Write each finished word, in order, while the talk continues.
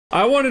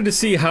I wanted to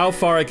see how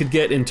far I could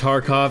get in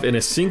Tarkov in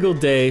a single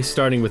day,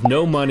 starting with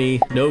no money,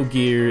 no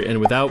gear, and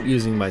without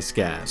using my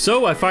scavs.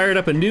 So I fired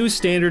up a new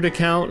standard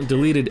account,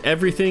 deleted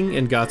everything,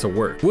 and got to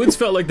work. Woods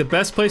felt like the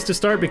best place to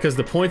start because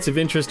the points of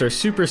interest are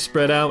super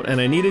spread out, and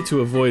I needed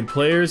to avoid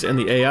players and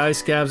the AI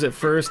scavs at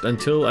first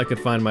until I could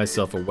find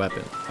myself a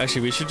weapon.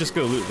 Actually, we should just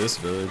go loot this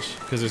village,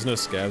 because there's no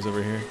scavs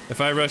over here. If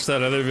I rush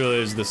that other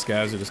village, the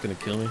scavs are just gonna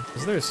kill me.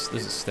 There's a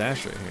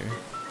stash right here.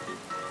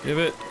 Give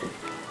it.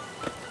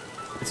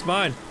 It's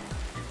mine.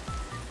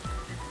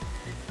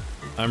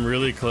 I'm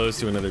really close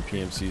to another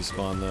PMC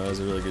spawn though. There's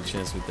a really good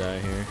chance we die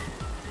here.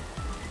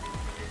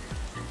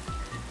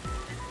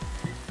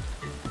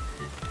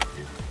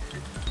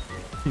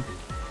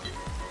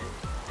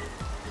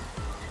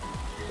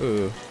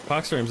 Ooh,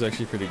 Poxram's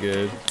actually pretty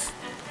good.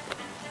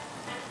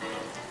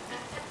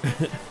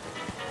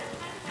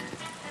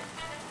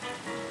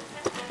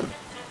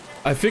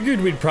 I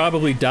figured we'd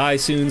probably die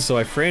soon, so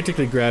I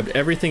frantically grabbed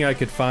everything I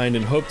could find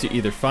and hoped to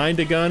either find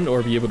a gun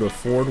or be able to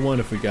afford one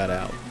if we got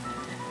out.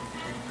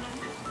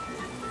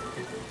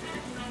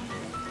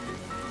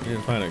 I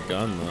didn't find a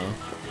gun though.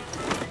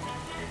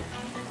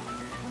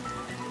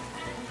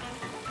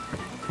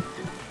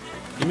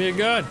 Give me a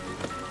gun.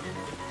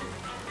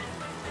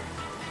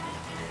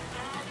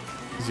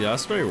 Is the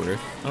Osprey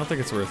worth? I don't think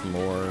it's worth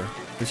more.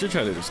 We should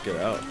try to just get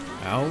out.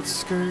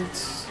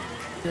 Outskirts?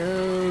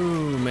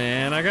 No,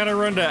 man. I gotta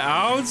run to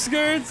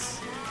outskirts?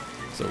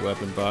 There's a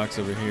weapon box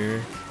over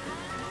here.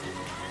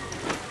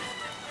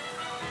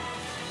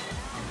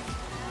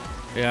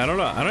 Yeah, I don't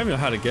know. I don't even know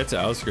how to get to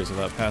outskirts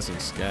without passing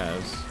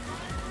scavs.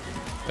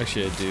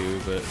 Actually, I do,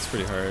 but it's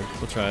pretty hard.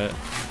 We'll try it.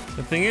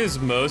 The thing is,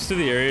 most of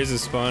the areas that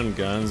spawn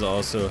guns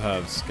also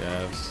have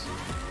scavs.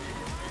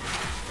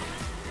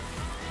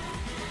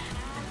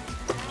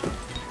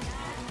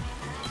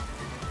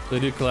 They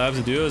do collabs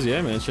and duos?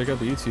 Yeah, man. Check out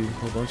the YouTube. A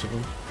whole bunch of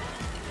them.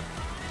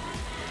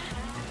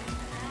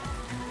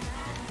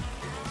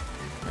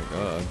 My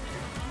god.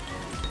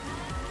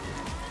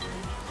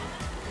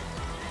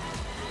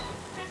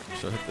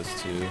 Should hit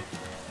this too.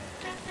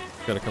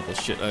 Got a couple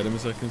shit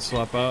items I can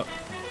swap out.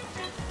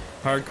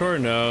 Hardcore?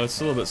 No, it's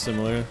a little bit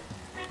similar.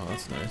 Oh,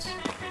 that's nice.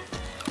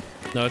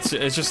 No,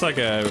 it's just like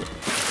a...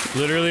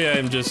 Literally,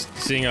 I'm just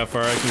seeing how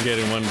far I can get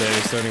in one day,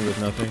 starting with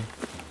nothing.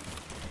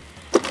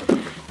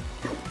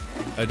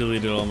 I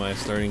deleted all my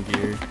starting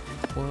gear.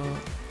 What?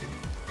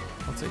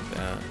 I'll take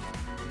that.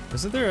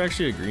 Isn't there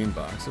actually a green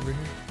box over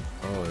here?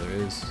 Oh,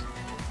 there is.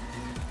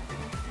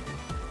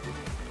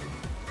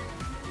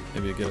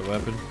 Maybe I get a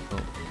weapon? Oh.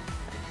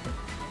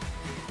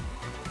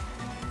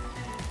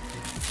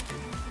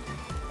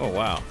 Oh,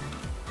 wow.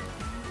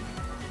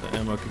 The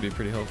ammo could be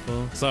pretty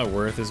helpful. It's not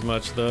worth as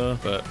much though,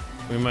 but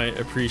we might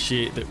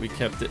appreciate that we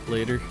kept it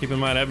later. Keep in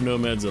mind, I have no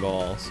meds at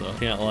all, so I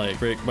can't like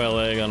break my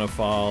leg on a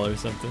fall or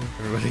something.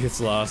 Everybody gets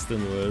lost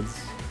in the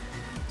woods.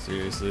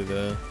 Seriously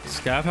though.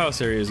 Scav house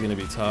area is gonna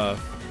be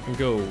tough. You can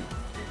go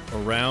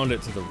around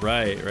it to the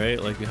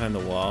right? Like behind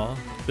the wall.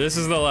 This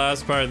is the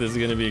last part that's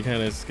gonna be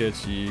kind of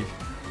sketchy.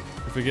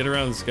 If we get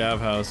around the scav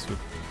house, we're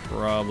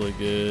probably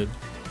good.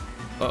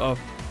 Uh-oh.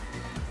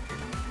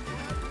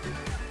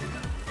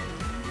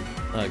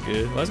 Not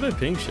good. Why is my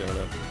ping showing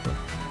up?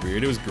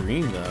 Weird. It was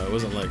green though. It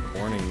wasn't like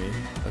warning me.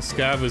 A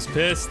scav was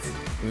pissed.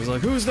 He was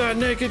like, "Who's that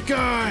naked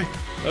guy?"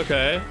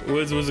 Okay,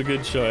 Woods was a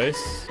good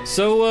choice.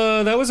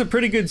 So that was a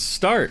pretty good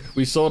start.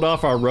 We sold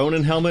off our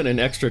Ronin helmet and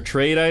extra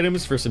trade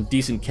items for some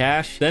decent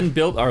cash, then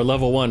built our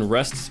level 1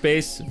 rest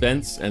space,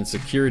 vents, and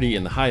security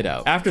in the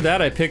hideout. After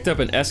that, I picked up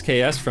an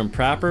SKS from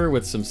Prapper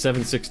with some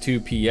 7.62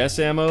 PS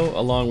ammo,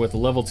 along with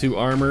level 2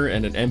 armor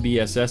and an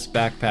MBSS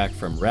backpack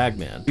from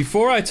Ragman.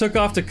 Before I took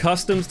off to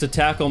customs to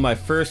tackle my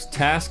first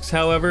tasks,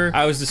 however,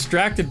 I was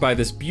distracted by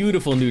this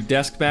beautiful new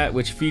desk mat,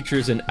 which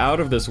features an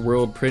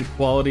out-of-this-world print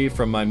quality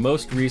from my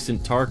most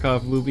recent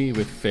Tarkov movie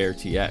with Fair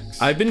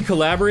TX. I've been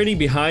collaborating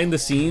behind the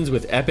scenes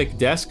with Epic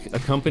Desk, a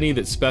company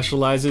that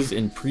specializes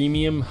in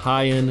premium,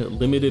 high-end,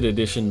 limited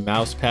edition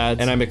mouse pads,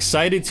 and I'm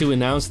excited to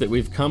announce that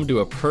we've come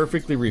to a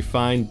perfectly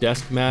refined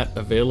desk mat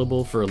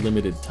available for a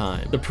limited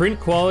time. The print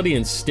quality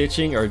and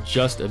stitching are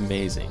just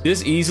amazing.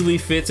 This easily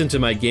fits into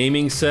my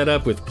gaming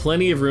setup with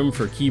plenty of room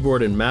for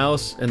keyboard and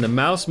mouse, and the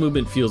mouse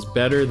movement feels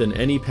better than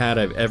any pad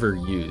I've ever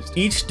used.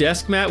 Each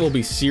desk mat will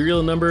be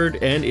serial numbered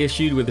and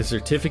issued with a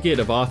certificate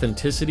of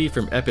authenticity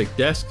from Epic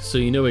Desk, so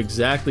you know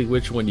exactly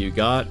which one you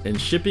got, and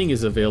shipping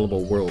is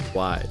available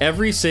worldwide.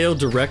 Every sale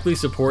directly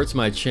supports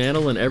my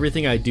channel and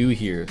everything I do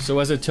here, so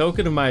as a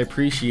token of my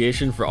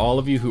appreciation for all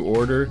of you who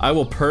order, I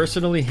will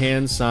personally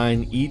hand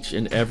sign each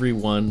and every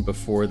one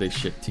before they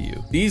ship to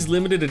you. These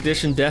limited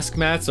edition desk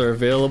mats are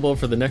available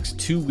for the next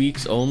 2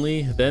 weeks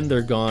only, then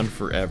they're gone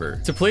forever.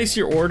 To place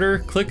your order,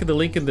 click the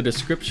link in the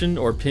description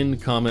or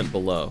pinned comment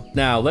below.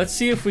 Now, let's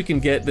see if we can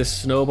get this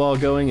snowball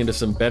going into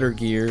some better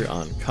gear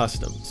on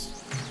customs.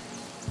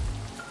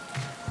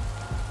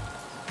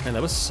 Man,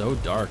 that was so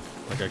dark.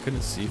 Like, I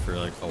couldn't see for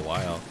like a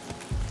while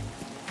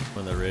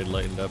when the raid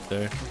lightened up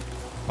there.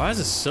 Why is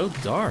it so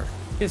dark?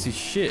 I can't see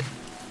shit.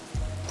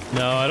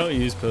 No, I don't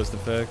use post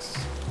effects.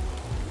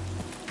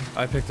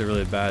 I picked a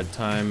really bad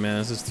time, man.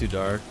 This is too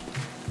dark.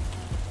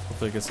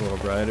 Hopefully it gets a little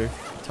brighter.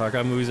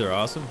 Tarkov movies are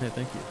awesome. Hey,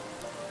 thank you.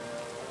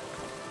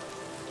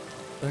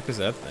 What the heck is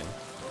that thing?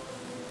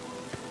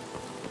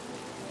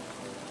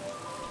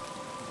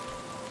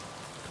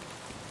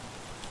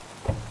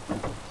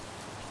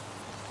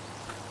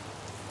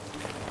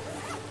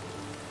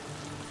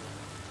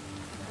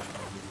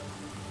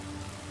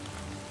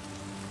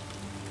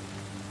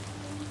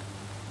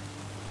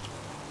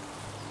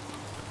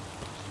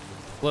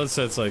 Blood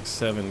set's like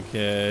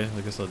 7k.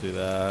 I guess I'll do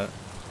that.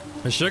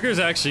 The sugar's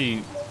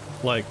actually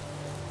like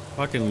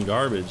fucking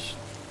garbage.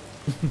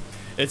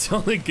 It's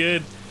only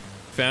good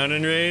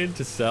fountain raid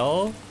to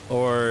sell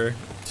or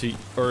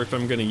if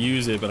I'm gonna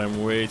use it, but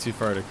I'm way too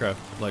far to craft,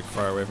 like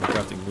far away from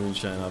crafting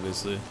moonshine,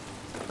 obviously.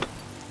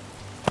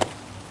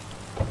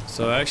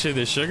 So actually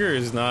the sugar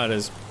is not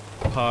as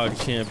pog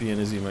champion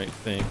as you might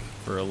think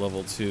for a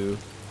level 2.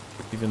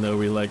 Even though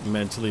we like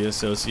mentally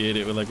associate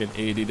it with like an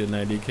 80 to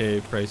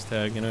 90k price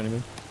tag, you know what I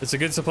mean? It's a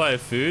good supply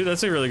of food.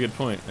 That's a really good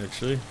point,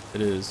 actually.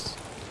 It is.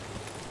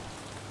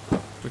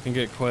 We can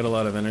get quite a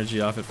lot of energy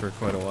off it for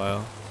quite a while.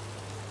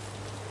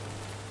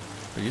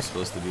 What are you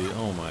supposed to be?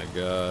 Oh my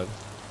god.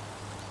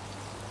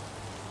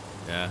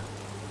 Yeah.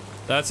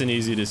 That's an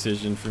easy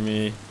decision for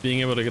me.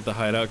 Being able to get the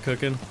hideout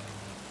cooking.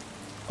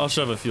 I'll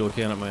shove a fuel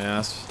can up my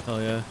ass. Hell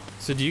yeah.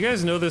 So do you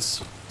guys know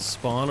this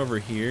spawn over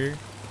here?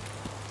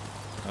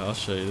 I'll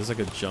show you. There's like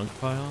a junk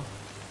pile.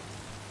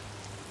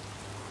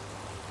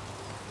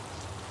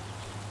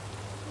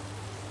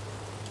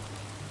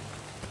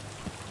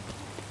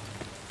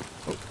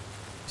 Oh,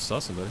 saw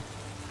somebody.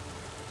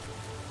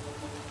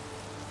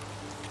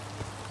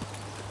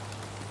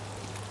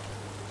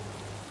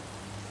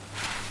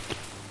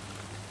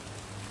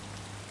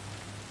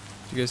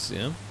 Did you guys see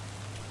him?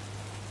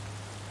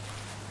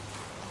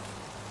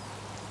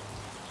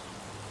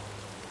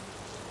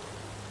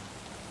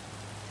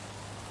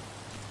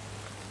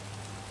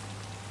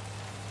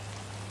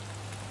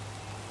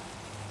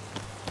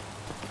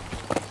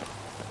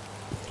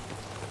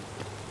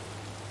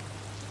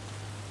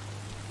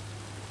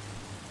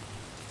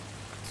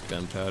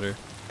 Gunpowder.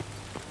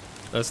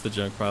 That's the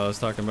junk pile I was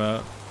talking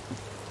about.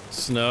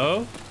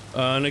 Snow?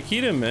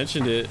 Nikita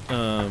mentioned it.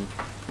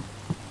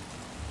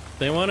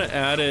 They want to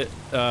add it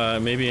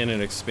maybe in an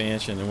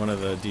expansion in one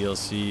of the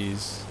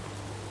DLCs.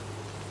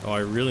 Oh, I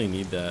really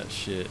need that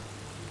shit.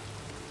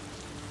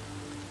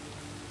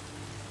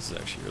 This is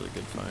actually a really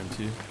good find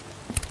too.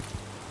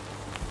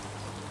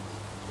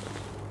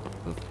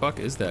 What the fuck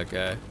is that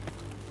guy?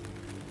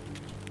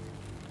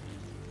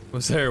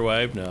 Was there a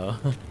wipe? No.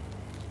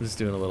 Just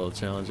doing a little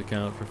challenge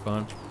account for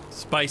fun.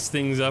 Spice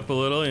things up a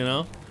little, you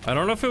know? I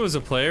don't know if it was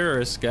a player or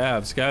a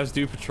scav. Scavs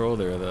do patrol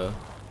there, though.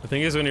 The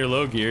thing is, when you're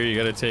low gear, you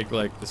gotta take,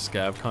 like, the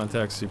scav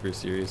contact super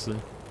seriously.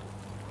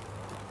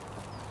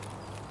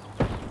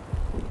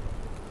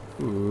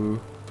 Ooh.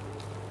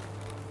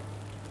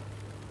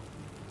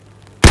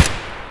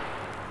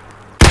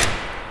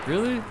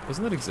 Really?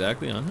 Wasn't that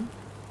exactly on him?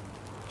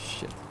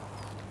 Shit.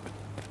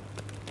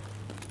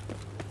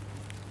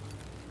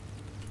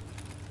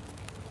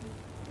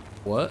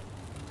 What?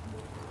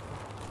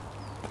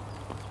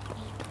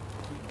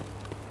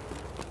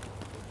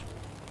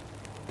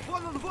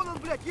 Вон он,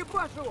 блядь,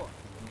 ебашь его!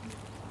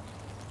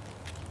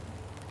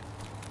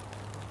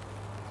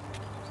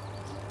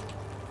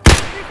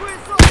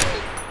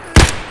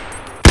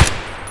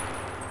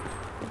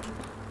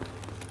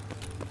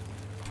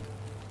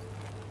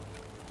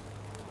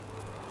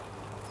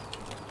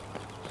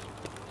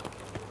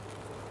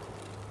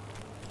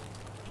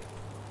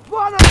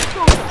 Вон он,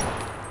 сука!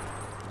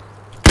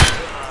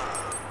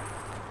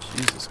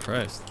 Jesus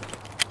Christ.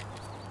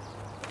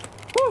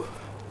 Woo!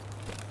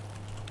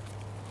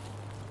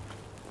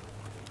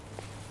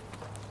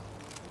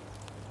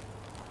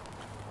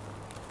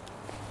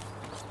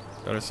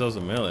 Got ourselves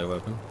a melee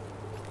weapon.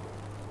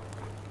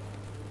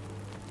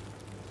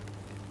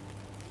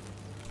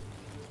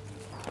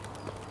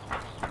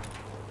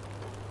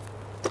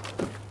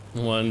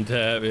 One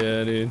tap,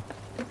 yeah, dude.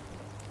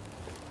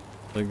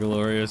 The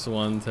glorious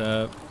one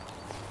tap.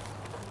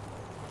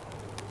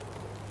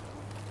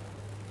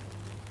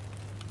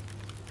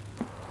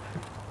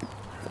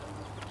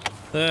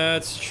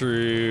 That's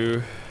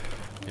true.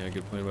 Yeah,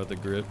 good point about the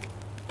grip.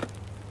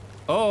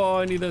 Oh,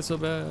 I need that so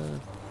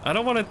bad. I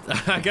don't want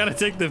to. I gotta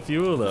take the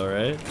fuel though,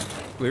 right?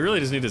 We really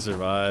just need to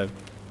survive.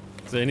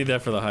 So I need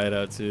that for the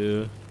hideout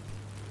too.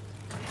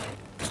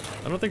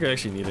 I don't think I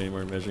actually need any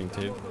more measuring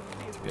tape,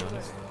 to be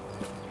honest.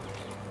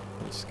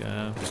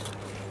 Scav.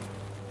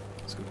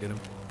 Let's go get him.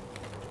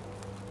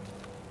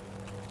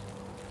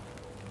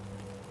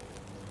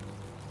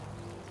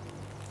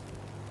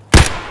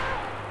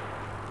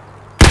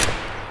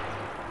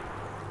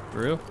 For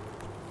real?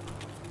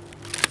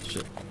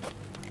 Shit.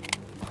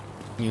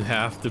 You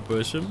have to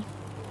push him?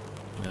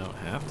 I don't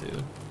have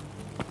to.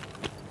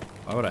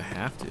 Why would I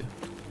have to?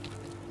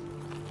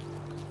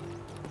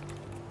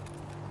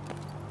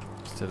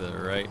 Just to the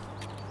right.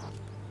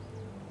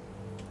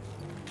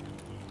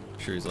 I'm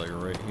sure he's like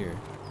right here.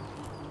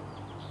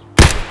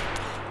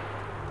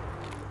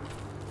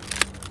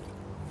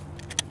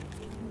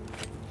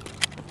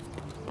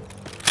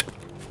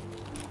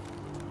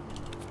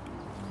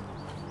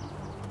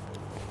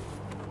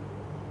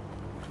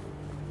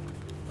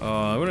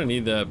 Oh, I wouldn't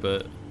need that,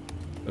 but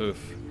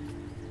oof.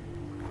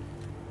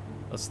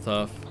 That's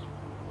tough.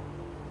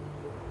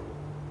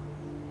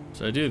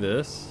 Should I do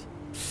this?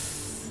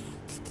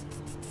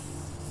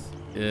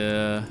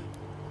 Yeah.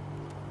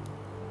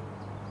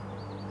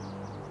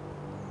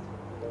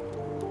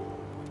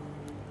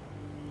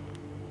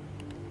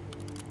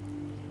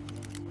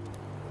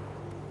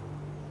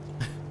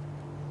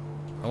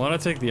 I want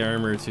to take the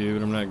armor too,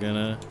 but I'm not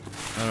gonna.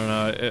 I don't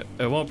know,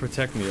 it won't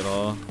protect me at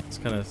all. It's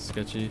kind of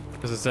sketchy.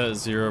 Because it's at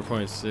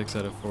 0.6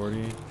 out of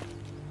 40.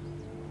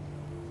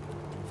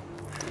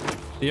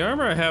 The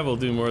armor I have will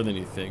do more than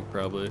you think,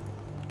 probably.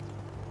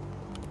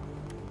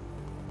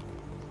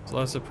 There's a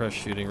lot of suppressed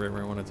shooting right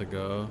where I want it to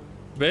go.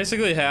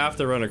 Basically have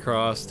to run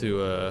across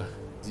to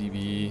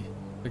DB.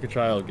 I could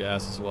try out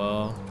gas as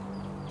well.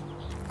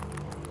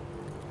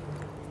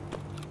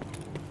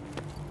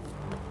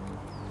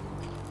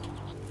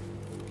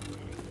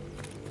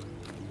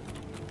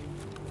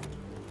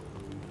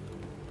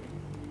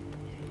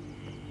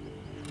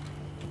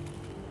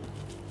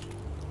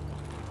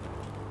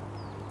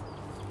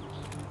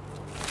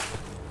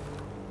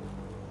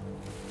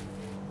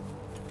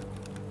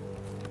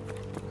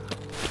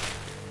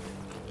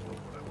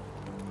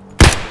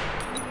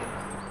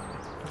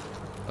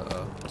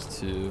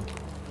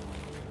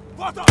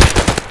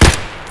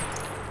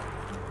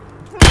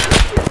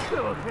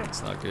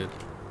 It's not good.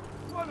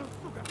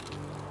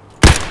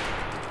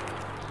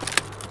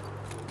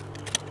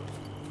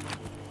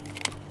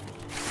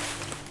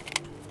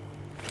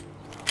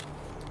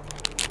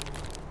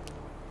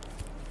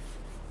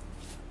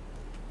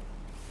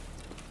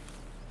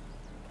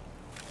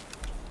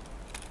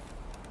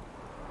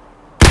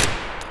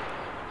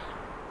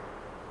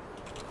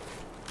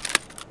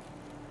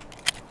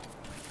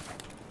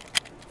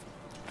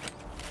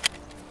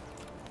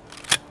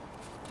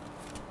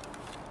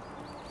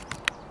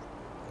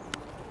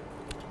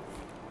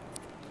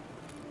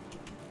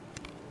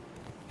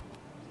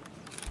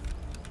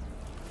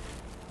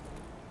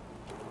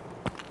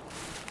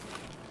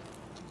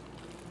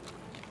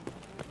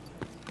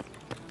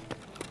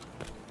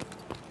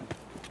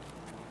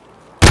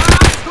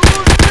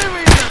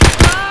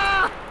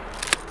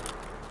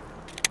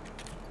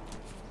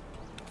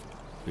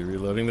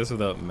 Reloading this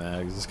without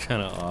mags is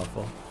kind of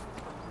awful.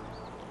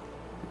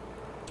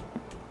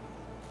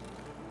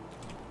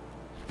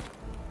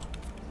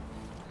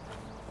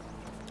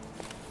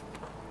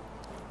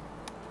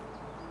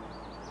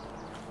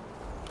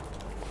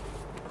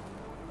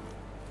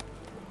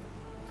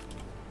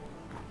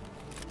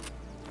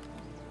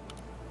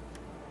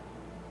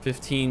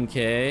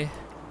 $15K.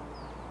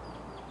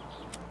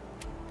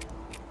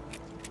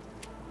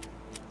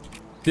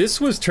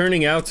 This was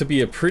turning out to be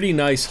a pretty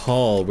nice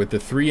haul with the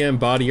 3M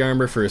body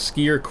armor for a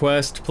skier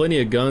quest, plenty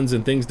of guns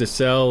and things to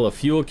sell, a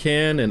fuel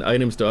can, and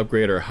items to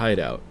upgrade our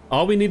hideout.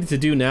 All we needed to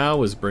do now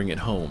was bring it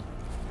home.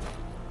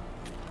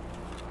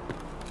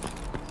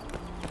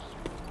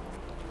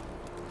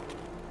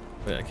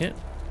 Wait, I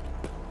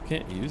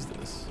can't use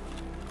this.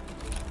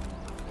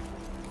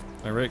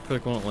 My right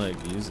click won't like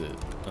use it.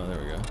 Oh, there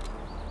we go.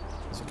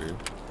 That's weird.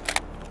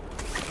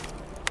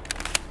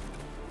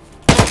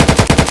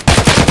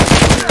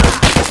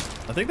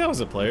 I think that was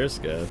a player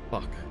scav.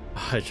 Fuck.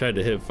 I tried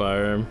to hit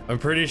fire him. I'm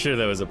pretty sure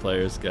that was a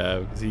player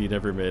scav because he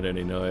never made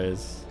any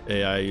noise.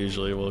 AI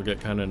usually will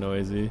get kind of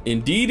noisy.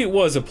 Indeed, it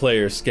was a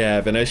player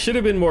scav, and I should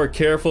have been more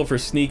careful for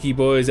sneaky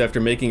boys after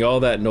making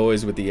all that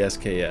noise with the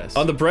SKS.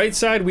 On the bright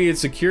side, we had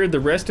secured the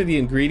rest of the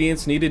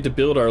ingredients needed to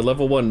build our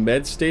level 1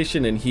 med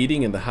station and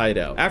heating in the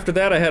hideout. After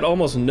that, I had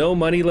almost no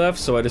money left,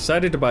 so I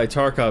decided to buy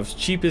Tarkov's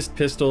cheapest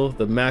pistol,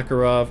 the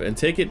Makarov, and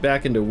take it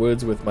back into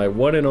woods with my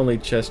one and only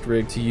chest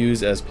rig to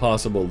use as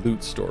possible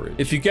loot storage.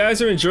 If you guys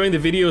are enjoying the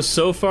video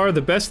so far,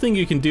 the best thing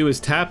you can do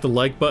is tap the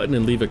like button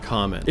and leave a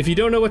comment. If you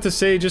don't know what to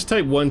say, just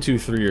type 1, 2,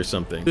 3 or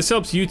something. This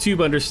helps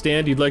YouTube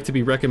understand you'd like to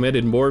be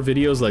recommended more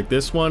videos like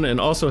this one, and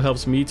also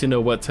helps me to know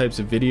what types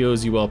of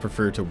videos you all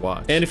prefer to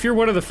watch. And if you're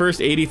one of the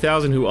first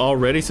 80,000 who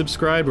already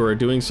subscribed or are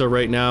doing so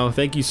right now,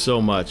 thank you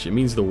so much. It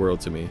means the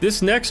world to me.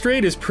 This next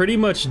raid is pretty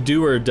much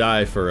do or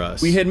die for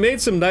us. We had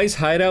made some nice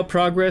hideout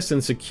progress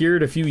and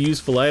secured a few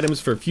useful items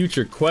for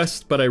future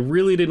quests, but I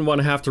really didn't want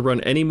to have to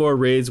run any more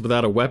raids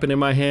without a weapon in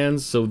my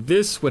hands, so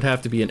this would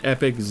have to be an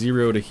epic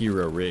 0 to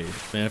hero raid.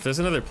 Man, if there's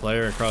another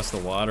player across the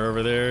water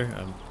over there,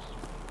 I'm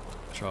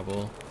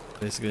trouble.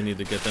 Basically need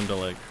to get them to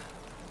like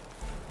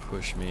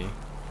push me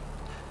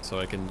so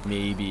I can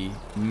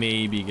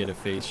maybe get a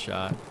face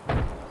shot.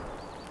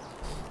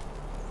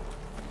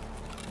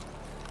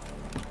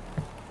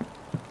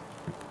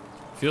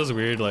 Feels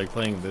weird like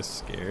playing this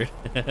scared.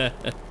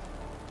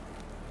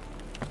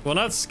 Well,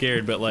 not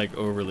scared, but like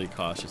overly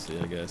cautiously,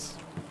 I guess.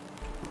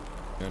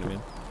 You know what I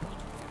mean?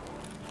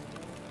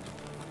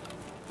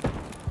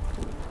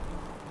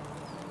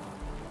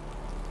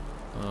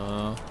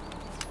 Well,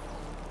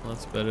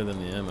 that's better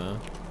than the ammo.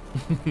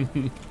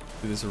 Dude,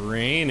 this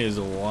rain is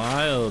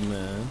wild,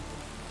 man.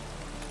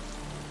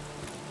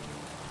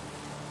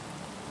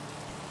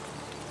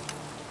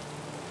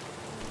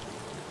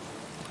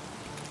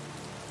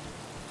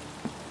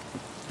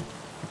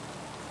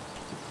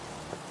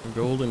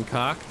 golden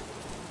cock.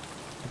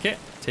 I can't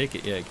take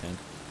it. Yeah, I can.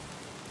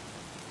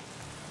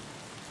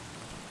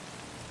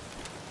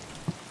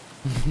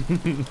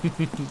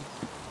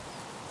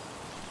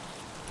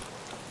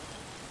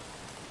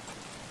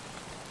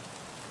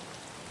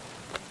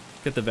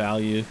 Get the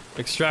value.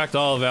 Extract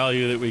all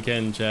value that we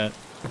can, chat.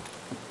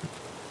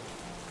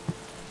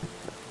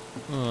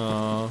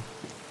 Aww.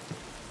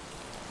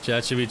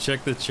 Chat, should we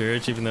check the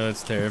church even though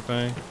it's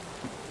terrifying?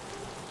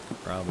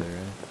 Probably,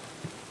 right?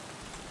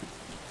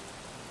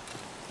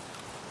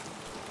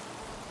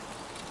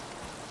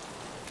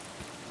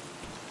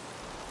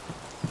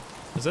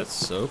 Is that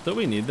soap? Don't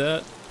we need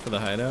that for the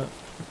hideout?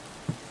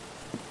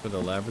 For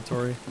the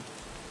laboratory?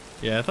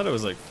 Yeah, I thought it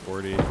was like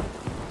 40.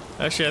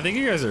 Actually, I think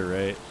you guys are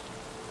right.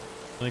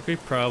 I think we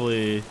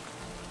probably...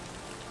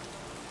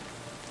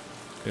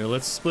 Here,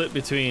 let's split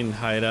between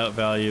hideout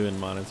value and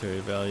monetary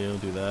value. We'll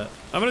do that.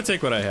 I'm gonna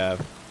take what I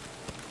have.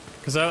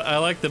 Because I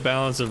like the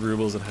balance of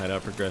rubles and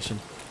hideout progression.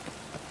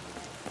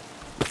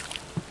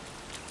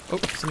 Oh,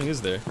 something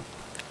is there.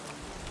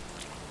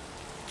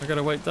 I got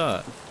a white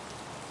dot.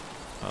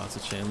 Oh, it's a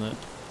chainlet.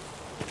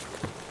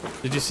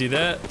 Did you see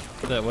that?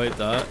 That white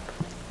dot?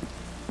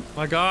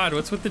 My god,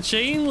 what's with the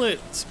chainlet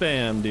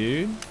spam,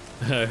 dude?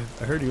 I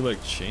heard you like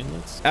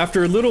chainlets.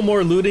 After a little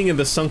more looting in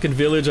the sunken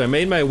village, I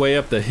made my way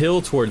up the hill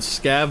towards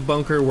Scav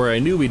Bunker, where I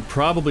knew we'd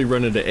probably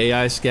run into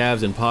AI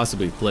scavs and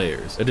possibly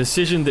players. A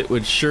decision that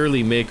would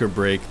surely make or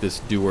break this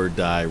do or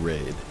die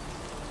raid.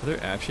 Are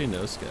there actually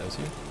no scavs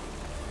here?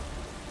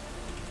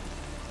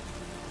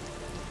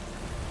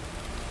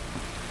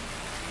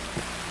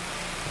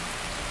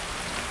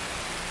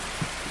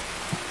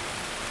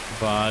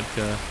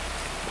 Vodka.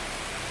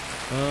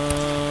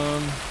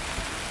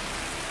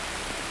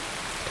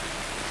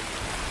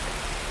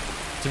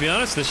 To be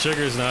honest, the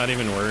sugar's not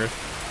even worth.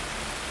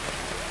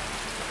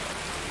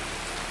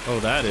 Oh,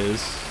 that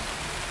is.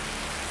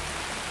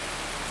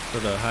 For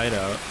the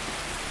hideout.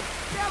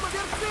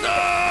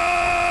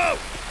 No!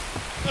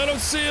 I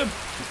don't see him.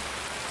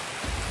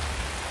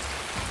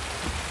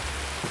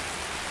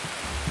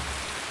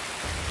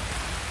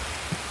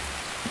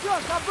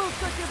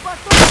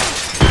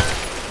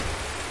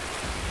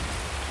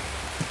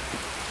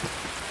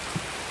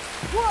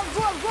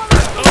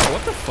 Oh,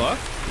 what the fuck?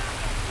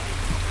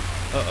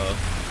 Uh-oh.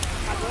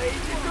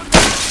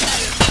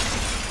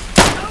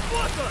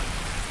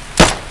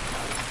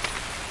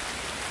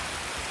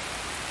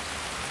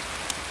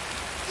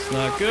 It's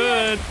not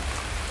good.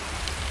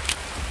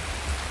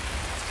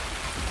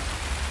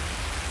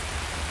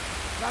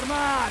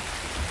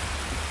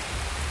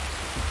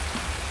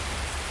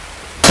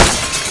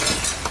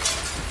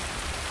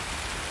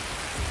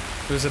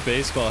 There's a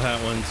baseball hat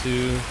one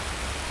too.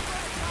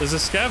 There's a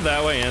scav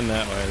that way and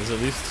that way. There's at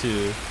least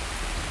two.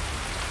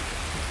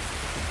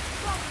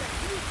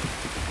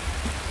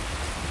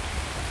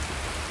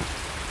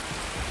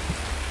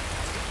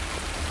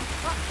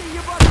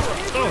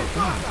 Oh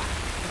god.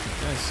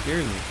 That guy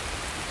scared me.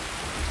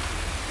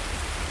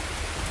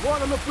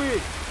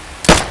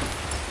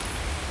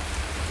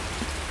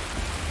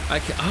 I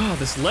can oh,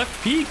 this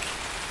left peek.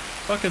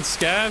 Fucking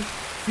scav.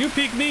 You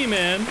peek me,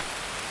 man.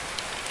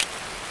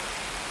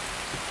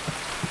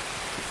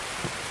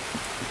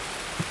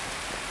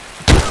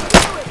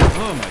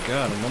 Oh my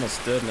god, I'm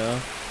almost dead now.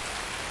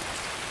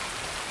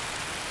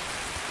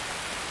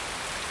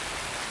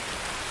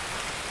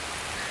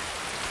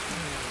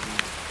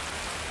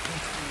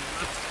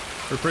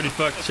 We're pretty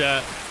fucked,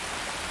 chat.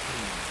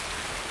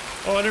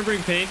 Oh, I didn't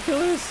bring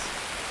painkillers?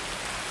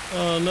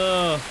 Oh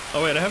no.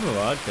 Oh wait, I have a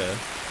vodka.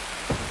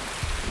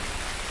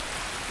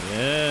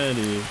 Yeah,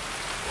 dude.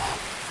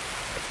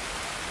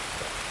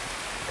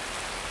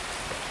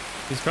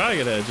 He's probably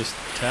gonna just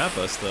tap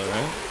us though,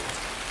 right?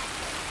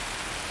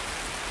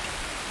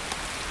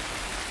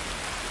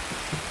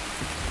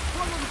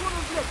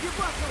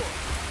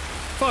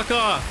 Fuck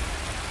off!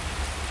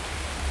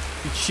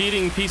 You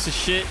cheating piece of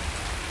shit.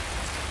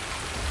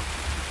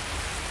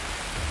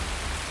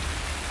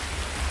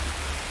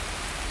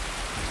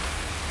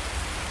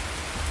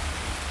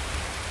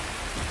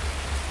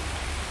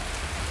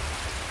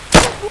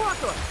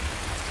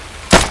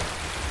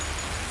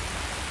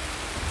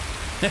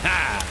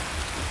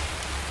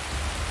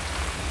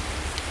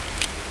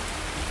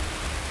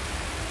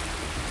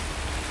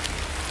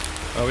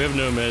 Oh, we have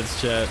no meds,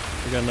 chat.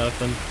 We got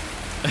nothing.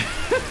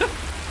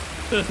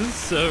 This is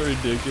so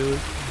ridiculous.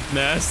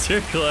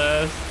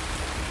 Masterclass.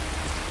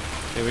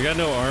 Okay, we got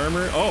no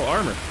armor. Oh,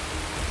 armor.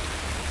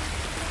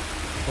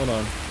 Hold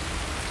on.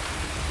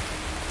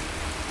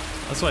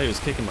 That's why he was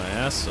kicking my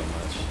ass so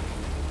much.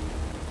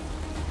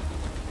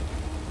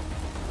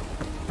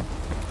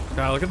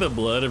 God, look at the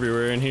blood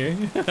everywhere in here.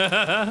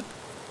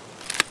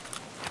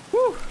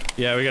 Woo.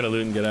 Yeah, we gotta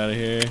loot and get out of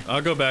here.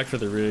 I'll go back for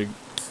the rig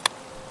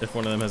if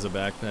one of them has a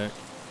backpack.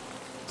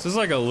 This is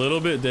like a little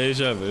bit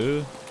deja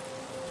vu.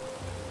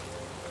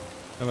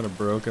 Having a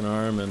broken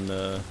arm and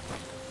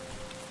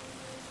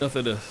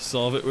nothing to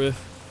solve it with.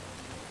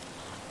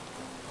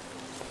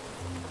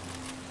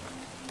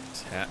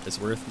 This hat is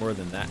worth more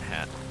than that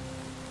hat.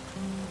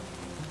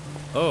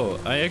 Oh,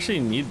 I actually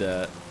need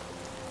that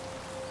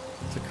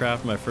to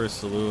craft my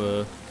first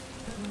Salua.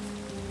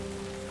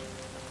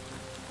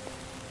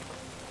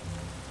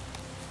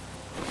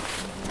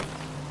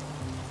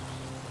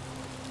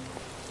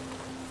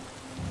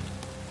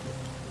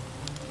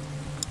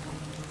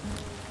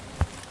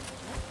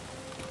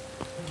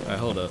 Alright,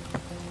 hold up.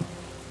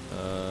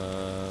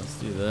 Let's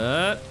do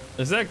that.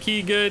 Is that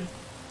key good?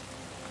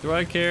 Do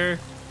I care?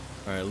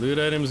 Alright, loot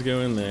items go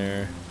in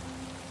there.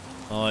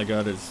 All I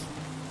got is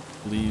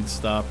bleed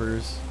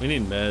stoppers. We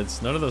need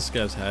meds. None of those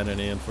scavs had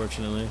any,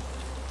 unfortunately.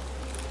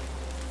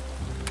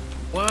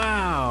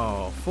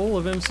 Wow! Full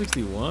of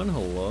M61?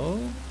 Hello?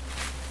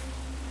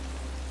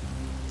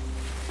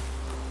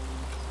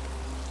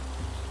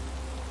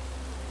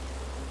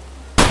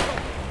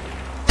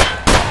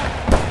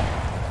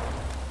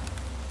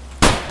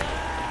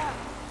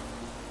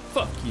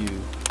 Fuck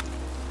you.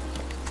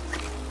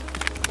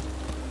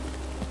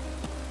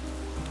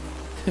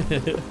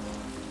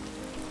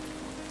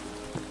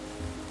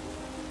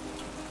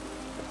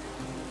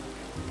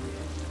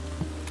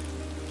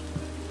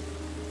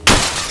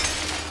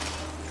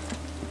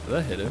 Did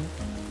that hit him?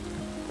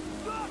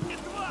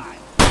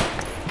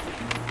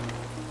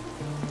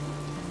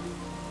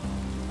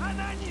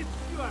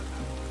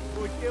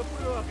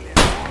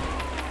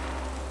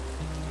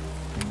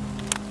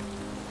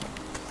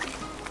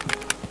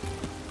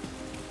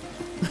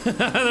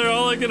 They're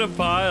all like in a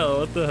pile.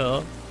 What the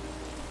hell?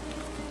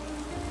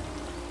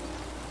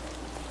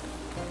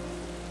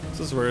 This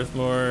is worth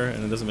more,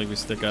 and it doesn't make me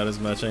stick out as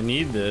much. I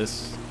need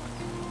this.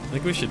 I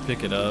think we should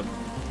pick it up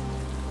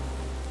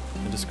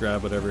and just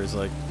grab whatever is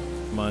like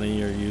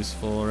money or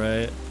useful,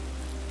 right?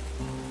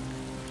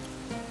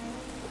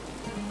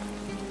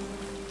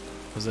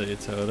 Was that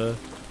Yatoda?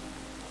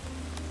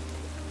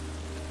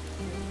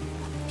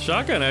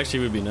 Shotgun actually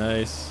would be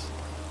nice.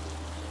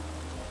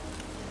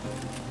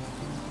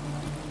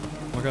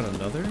 Oh, I got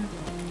another?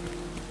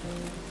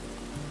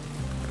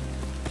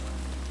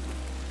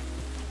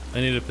 I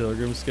need a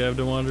pilgrim scav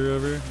to wander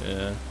over?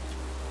 Yeah.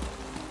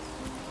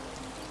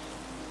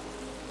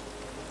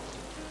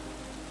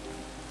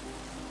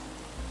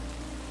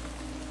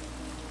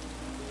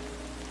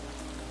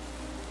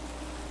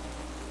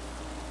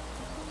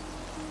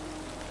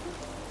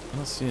 I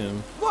don't see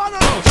him.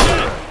 Oh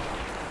shit!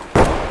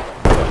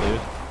 Oh,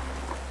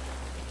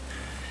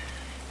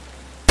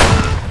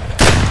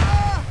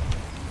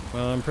 dude.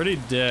 Well, I'm pretty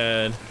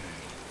dead.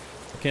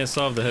 I can't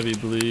solve the heavy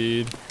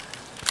bleed. It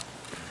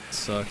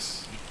sucks.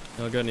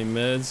 Y'all got any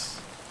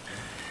meds?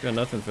 Got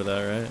nothing for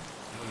that, right?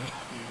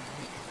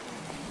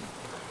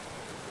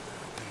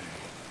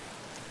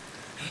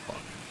 Fuck.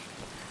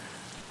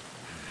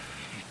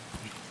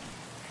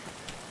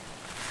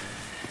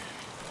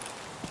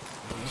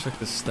 Check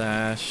the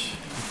stash.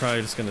 I'm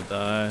probably just gonna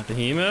die. The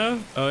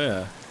hemo? Oh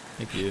yeah.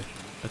 Thank you.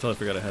 I totally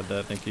forgot I had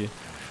that. Thank you.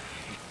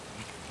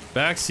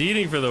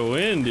 Backseating for the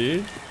win,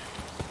 dude.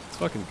 Let's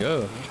fucking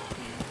go.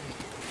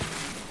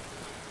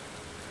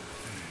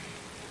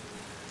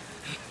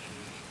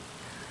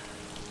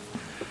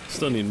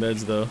 Still need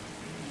meds though.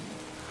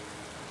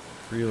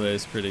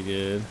 Relay's pretty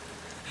good.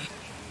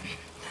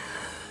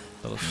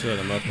 That'll shut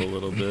him up a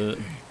little bit.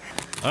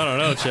 I don't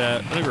know,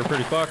 chat. I think we're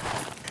pretty fucked.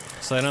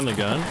 Sight on the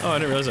gun? Oh, I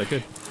didn't realize I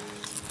could.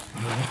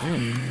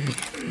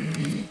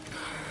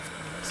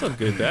 Still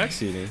good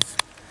backseating.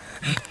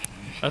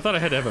 I thought I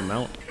had to have a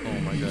mount. Oh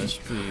my gosh,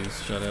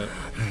 please shut up.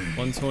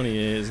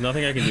 128. There's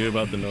nothing I can do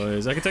about the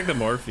noise. I can take the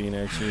morphine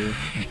actually.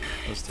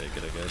 Let's take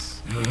it, I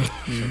guess. Shut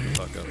the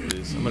fuck up,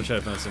 please. I'm gonna try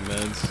to find some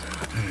meds.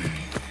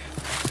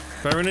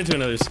 If I run into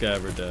another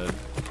scav, we're dead.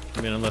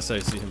 I mean, unless I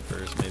see him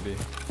first, maybe.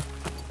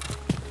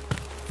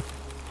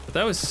 But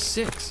that was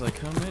 6. Like,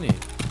 how many?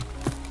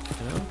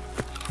 You know?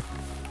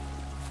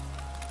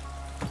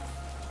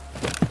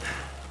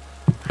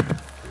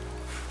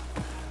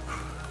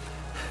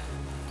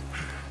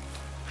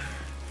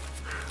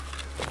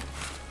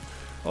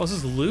 Oh, this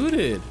is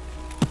looted.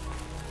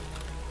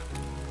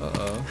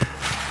 Uh-oh.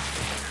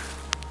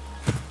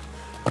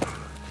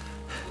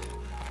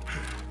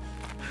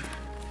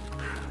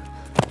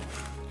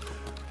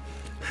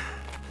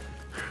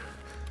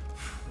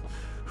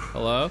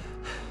 Hello?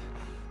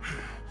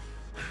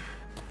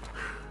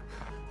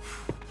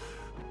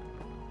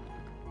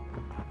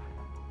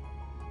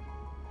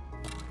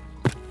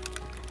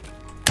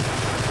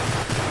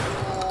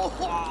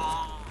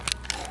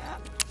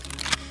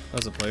 That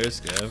was a player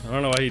scav. I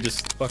don't know why he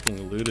just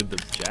fucking looted the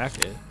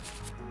jacket.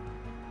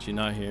 Did you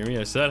not hear me?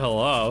 I said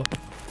hello.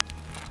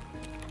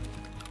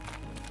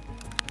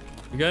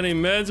 You got any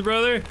meds,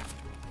 brother?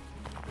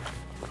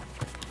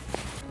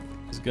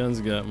 His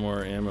gun's got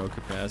more ammo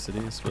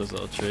capacity. Suppose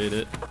I'll trade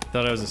it.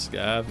 Thought I was a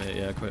scav.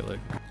 Yeah, quite like.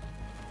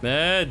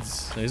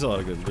 Meds! He's a lot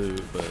of good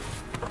loot, but...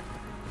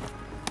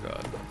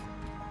 God.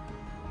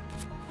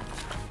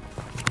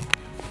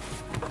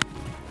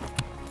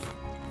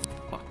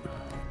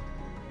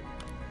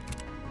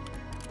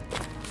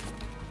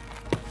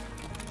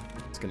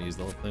 Gonna use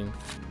the whole thing.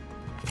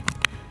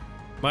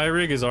 My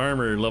rig is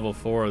armor level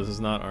 4. This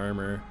is not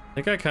armor. I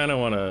think I kind of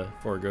want to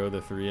forego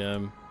the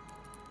 3M.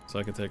 so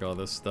I can take all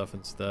this stuff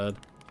instead.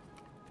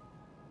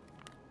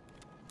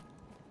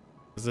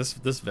 'Cause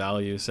this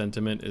value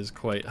sentiment is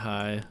quite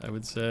high, I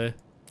would say.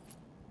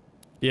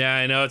 Yeah,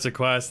 I know it's a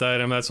quest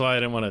item. That's why I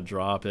didn't want to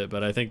drop it.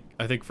 But I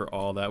think for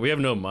all that, we have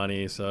no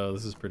money, so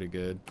this is pretty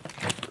good.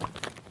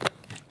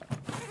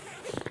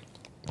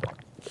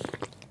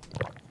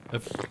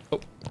 Oh,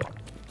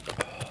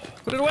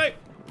 put it away.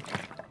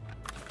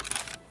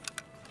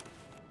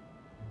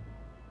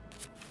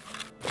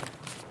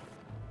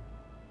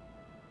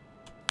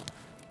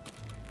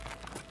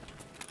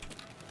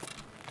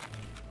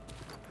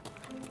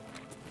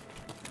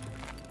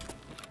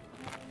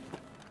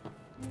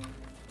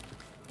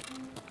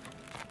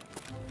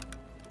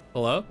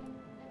 Hello?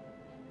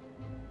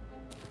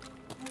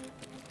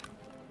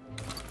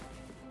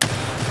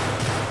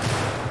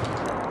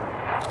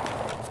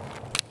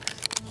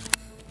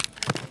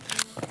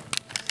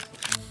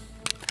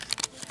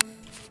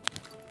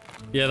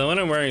 Yeah, the one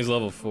I'm wearing is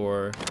level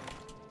 4.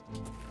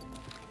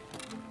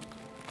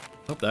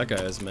 Hope that guy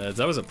has meds.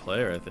 That was a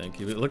player, I think.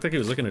 It looked like he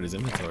was looking at his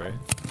inventory.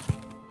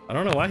 I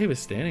don't know why he was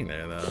standing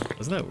there, though.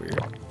 Isn't that weird?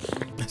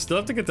 I still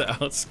have to get the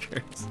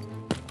outskirts.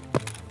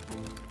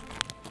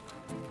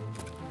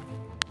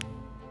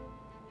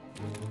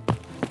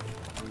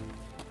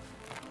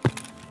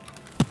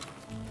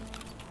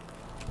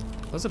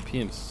 Was a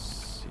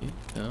PMC?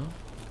 No?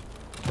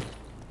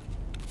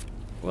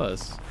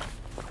 Was.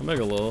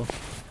 Omega lol.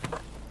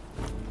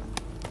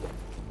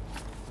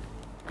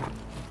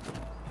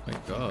 My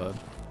god.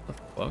 What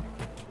the fuck?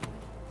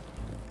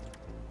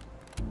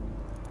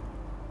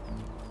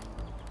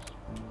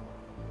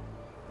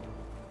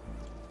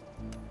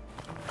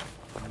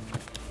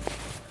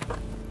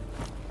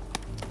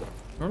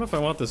 I don't know if I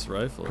want this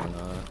rifle or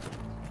not.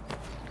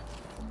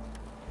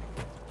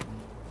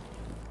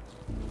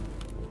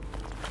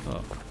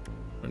 Oh,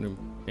 random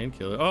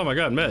painkiller. Oh my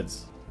god,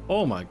 meds.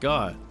 Oh my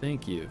god,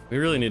 thank you. We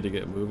really need to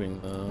get moving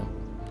though.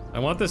 I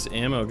want this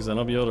ammo because then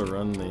I'll be able to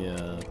run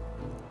the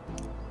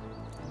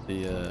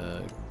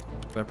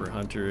Pepper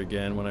Hunter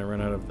again when I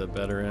run out of the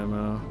better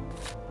ammo.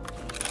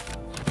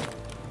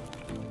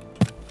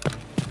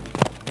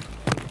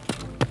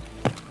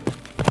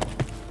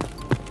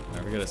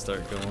 Alright, we gotta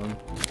start going.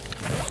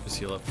 Just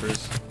heal up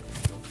first.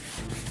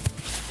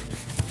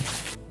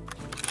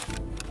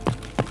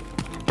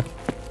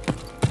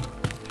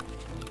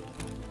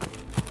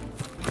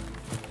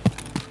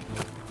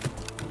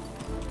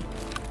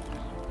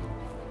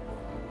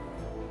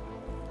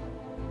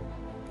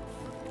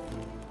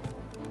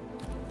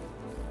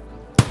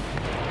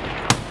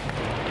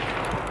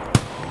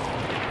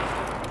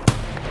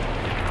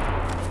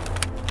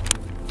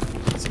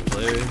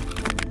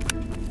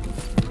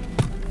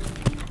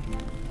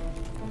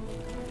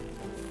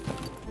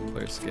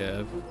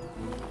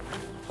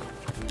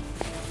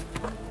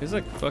 He's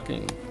like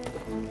fucking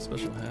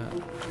special hat.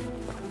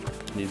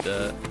 Need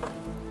that.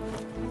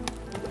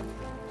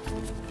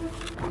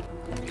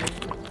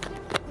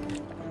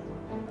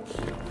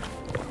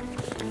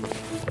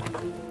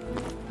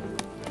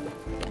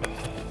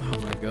 Oh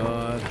my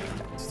god.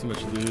 It's too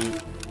much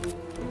loot.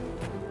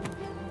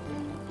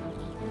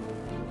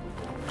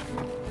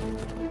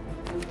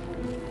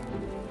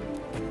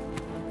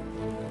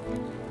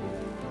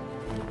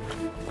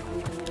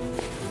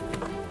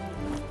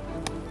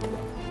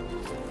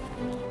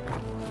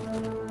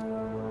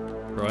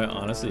 I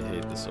honestly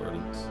hate the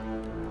sortings.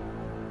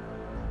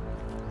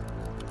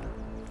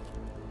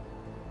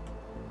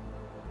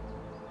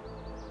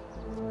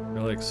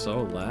 They're like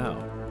so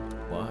loud.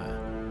 Why?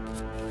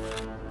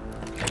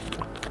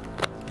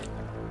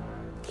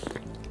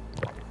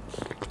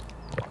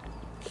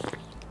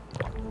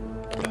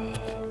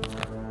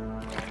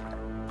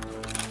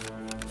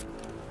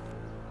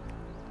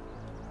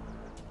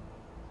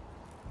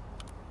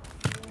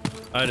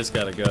 I just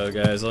gotta go,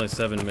 guys. Only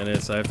 7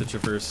 minutes. I have to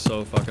traverse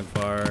so fucking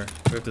far.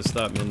 We have to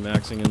stop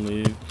min-maxing and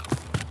leave.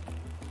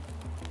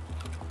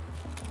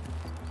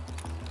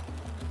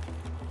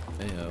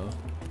 Heyo.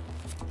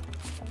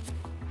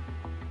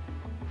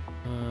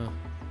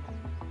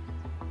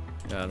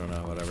 Yeah, I don't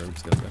know. Whatever. I'm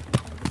just gonna go.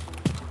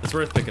 It's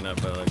worth picking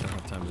up, but like, I don't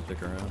have time to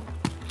dick around.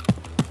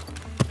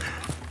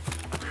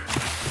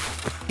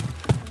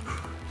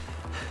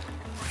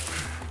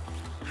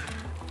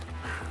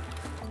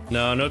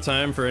 No, no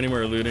time for any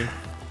more looting.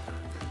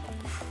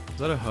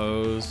 Is that a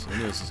hose? I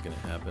knew this was gonna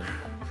happen.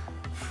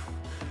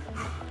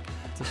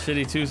 It's a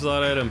shitty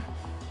 2-slot item.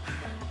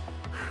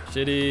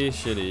 Shitty,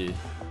 shitty.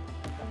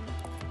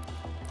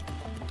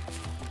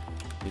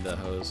 Need that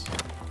hose.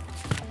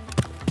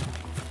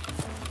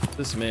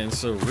 This man's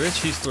so rich,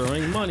 he's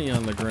throwing money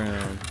on the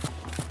ground.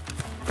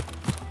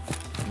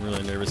 I'm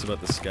really nervous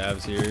about the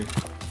scavs here.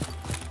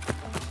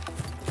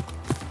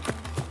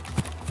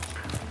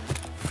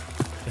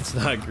 It's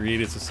not greed,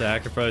 it's a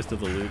sacrifice to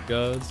the loot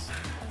gods.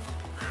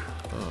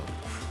 Oh,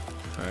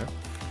 alright.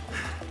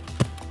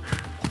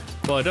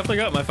 Well, I definitely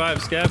got my 5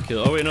 scav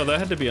kill. Oh wait, no, that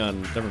had to be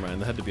on, never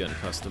mind, that had to be on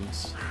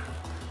customs.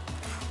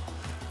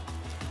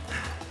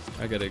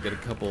 I gotta get a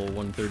couple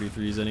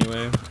 133s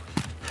anyway.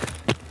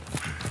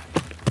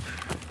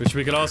 Which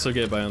we could also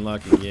get by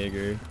unlocking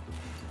Jaeger.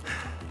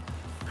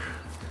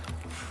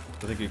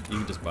 I think you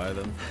can just buy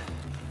them.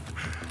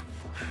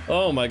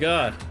 Oh my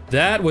god.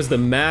 That was the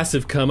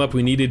massive come up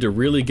we needed to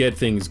really get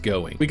things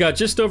going. We got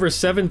just over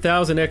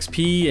 7,000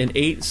 XP and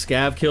 8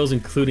 scav kills,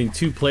 including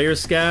 2 player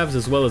scavs,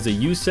 as well as a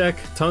USEC,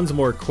 tons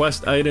more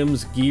quest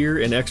items,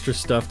 gear, and extra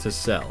stuff to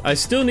sell. I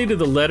still needed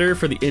the letter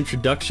for the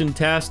introduction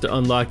task to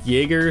unlock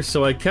Jaeger,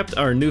 so I kept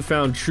our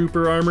newfound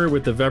trooper armor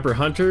with the Vepr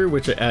Hunter,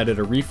 which I added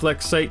a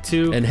reflex sight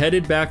to, and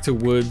headed back to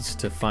woods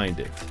to find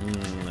it.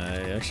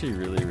 I actually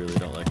really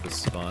don't like this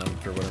spawn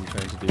for what I'm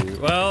trying to do.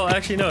 Well,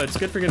 actually no, it's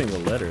good for getting the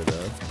letter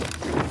though.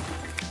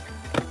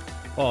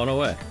 Oh, no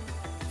way.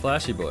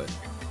 Flashy boy.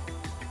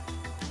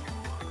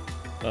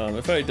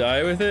 If I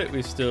die with it,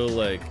 we still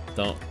like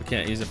we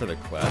can't use it for the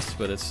quest,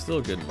 but it's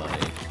still good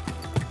money.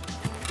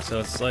 So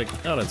it's like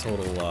not a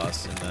total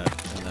loss in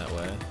that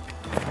way.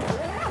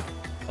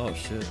 Oh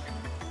shit.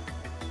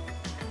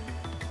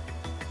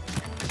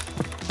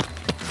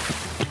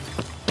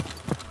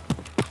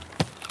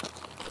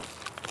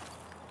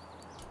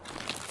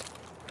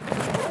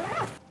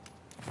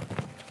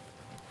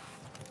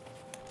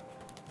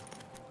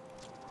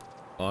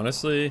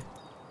 Honestly,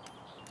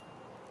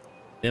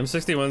 the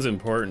M61's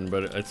important,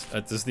 but it's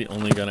just the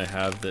only gun I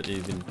have that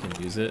even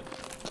can use it.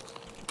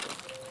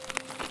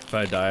 If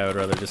I die, I would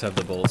rather just have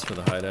the bullets for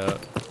the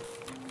hideout.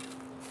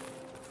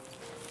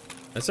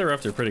 I'd say we're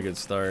off to a pretty good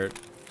start.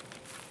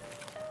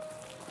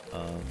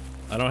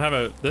 I don't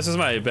have this is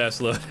my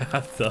best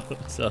loadout though,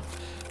 so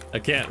I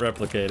can't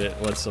replicate it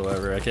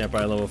whatsoever. I can't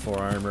buy level 4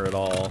 armor at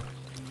all.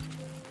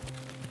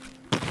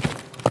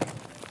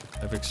 I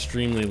have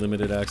extremely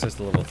limited access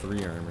to level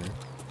 3 armor.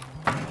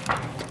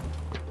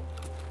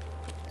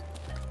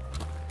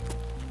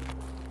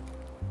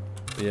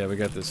 But yeah, we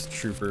got this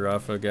trooper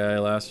off a guy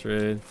last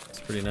raid. It's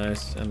pretty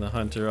nice. And the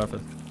hunter off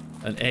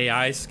an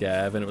AI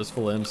scav, and it was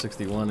full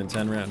M61 and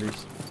 10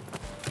 rounders.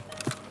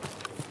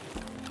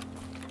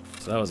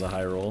 So that was a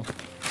high roll.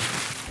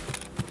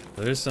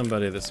 There's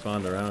somebody that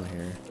spawned around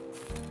here.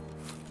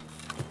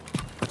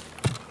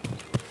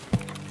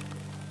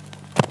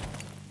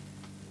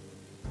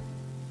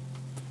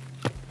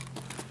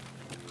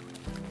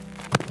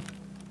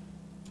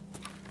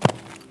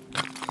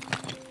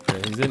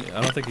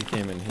 I don't think he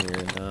came in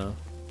here, no.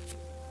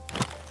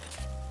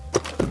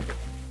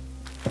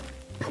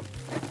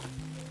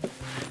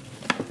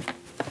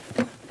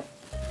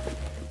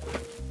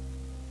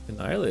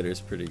 Annihilator's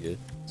pretty good.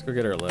 Let's go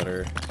get our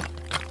letter.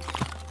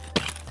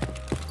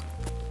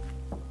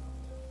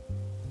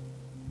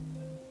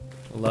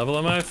 What level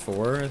am I?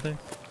 4, I think.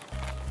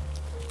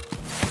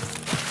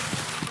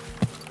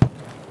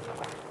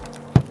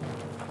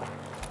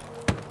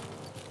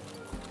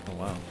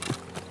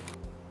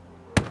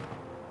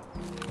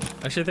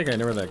 Actually, I think I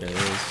know where that guy is.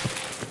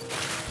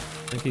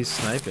 I think he's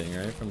sniping,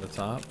 right? From the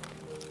top.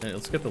 Right,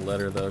 let's get the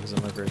letter, though, because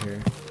I'm like right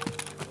here.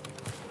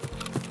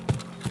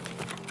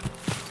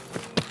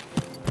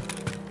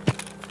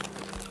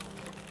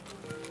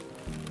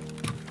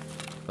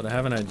 But I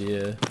have an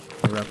idea.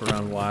 I'll wrap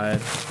around wide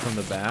from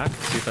the back.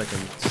 See if I can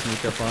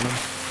sneak up on him.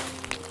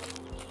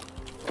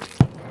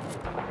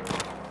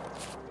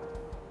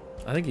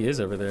 I think he is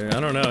over there. I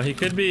don't know. He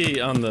could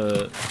be on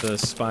the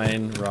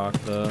spine rock,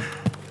 though.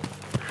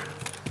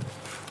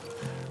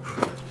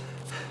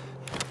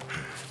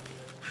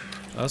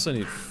 I also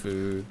need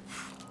food.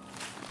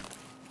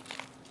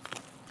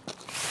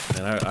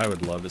 And I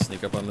would love to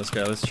sneak up on this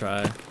guy. Let's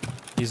try.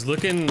 He's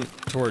looking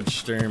towards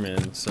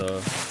Sturman,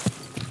 so...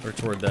 Or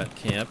toward that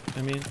camp,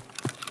 I mean.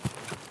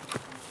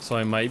 So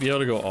I might be able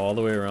to go all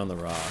the way around the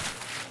rock.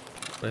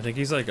 But I think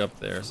he's like up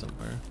there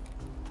somewhere.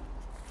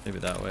 Maybe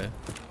that way.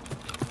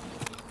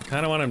 I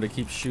kind of want him to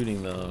keep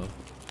shooting though.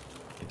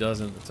 If he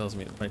doesn't,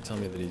 it might tell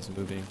me that he's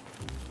moving.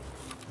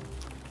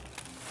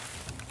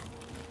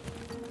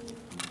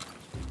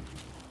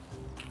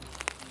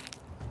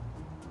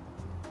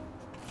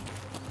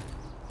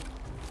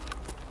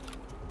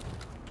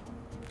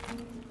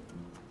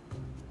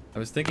 I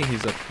was thinking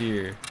he's up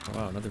here. Oh,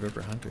 wow, another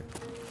Vepr Hunter.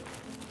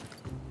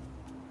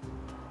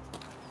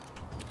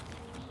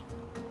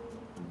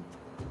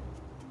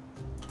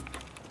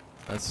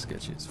 That's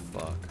sketchy as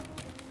fuck.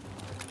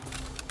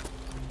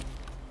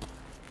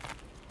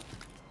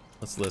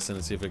 Let's listen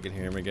and see if I can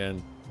hear him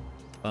again.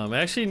 I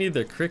actually need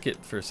the cricket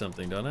for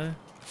something, don't I?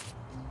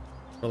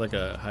 For like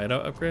a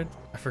hideout upgrade?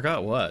 I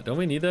forgot what. Don't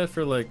we need that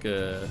for like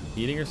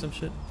eating or some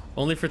shit?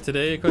 Only for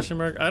today, question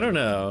mark? I don't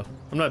know.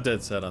 I'm not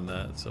dead set on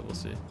that, so we'll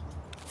see.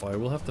 Boy,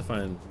 we'll have to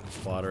find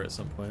water at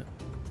some point.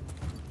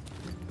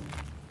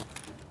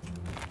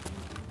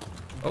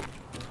 Oh.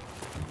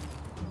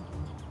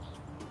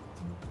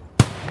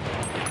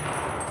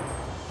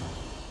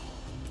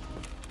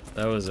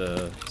 That was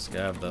a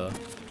scav though.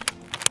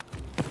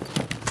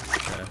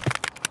 Okay.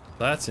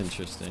 That's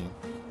interesting.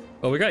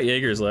 Well, we got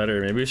Jaeger's letter.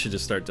 Maybe we should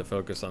just start to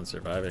focus on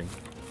surviving.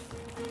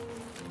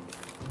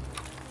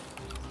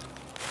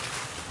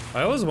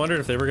 I always wondered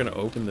if they were gonna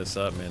open this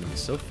up, man. It'd be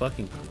so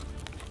fucking cool.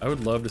 I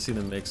would love to see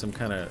them make some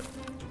kind of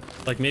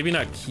Like maybe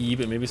not key,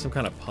 but maybe some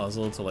kind of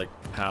puzzle to like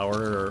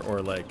power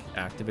or like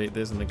activate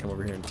this and then come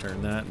over here and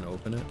turn that and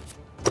open it.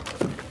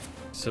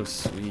 So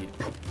sweet.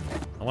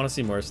 I want to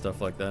see more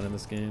stuff like that in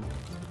this game.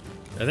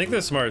 I think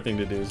the smart thing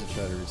to do is to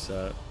try to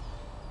reset.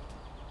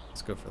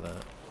 Let's go for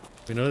that.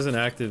 We know there's an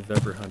active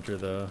Viper Hunter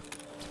though.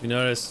 You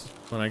notice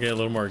when I get a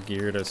little more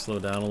geared, I slow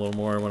down a little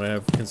more when I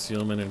have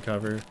concealment and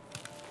cover.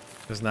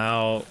 Because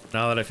now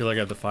that I feel like I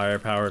have the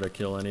firepower to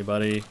kill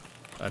anybody,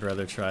 I'd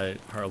rather try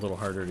a little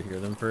harder to hear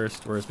them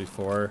first. Whereas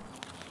before,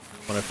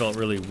 when I felt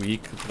really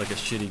weak with like a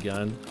shitty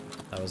gun,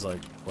 I was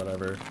like,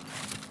 whatever.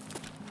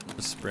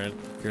 Just sprint.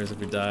 Who cares if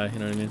we die? You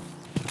know what I mean?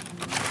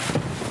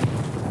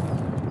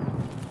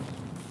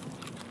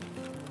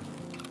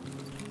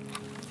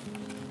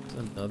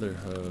 There's another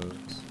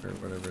hose, or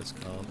whatever it's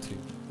called, too.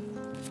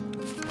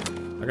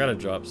 I gotta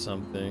drop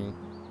something.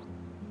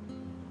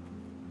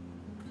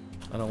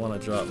 I don't want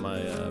to drop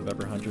my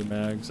Viper Hunter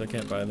mags. I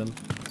can't buy them.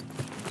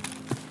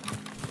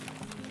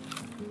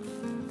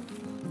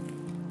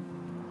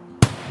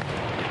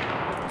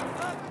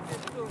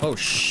 Oh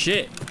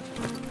shit!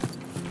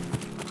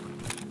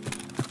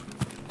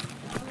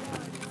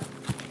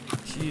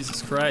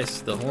 Jesus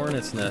Christ, the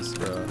hornet's nest,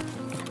 bro. Oh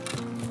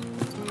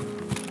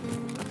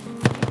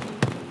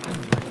my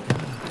god.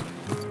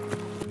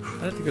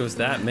 I didn't think there was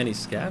that many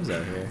scabs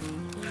out here.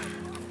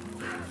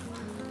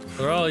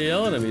 They're all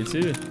yelling at me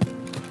too.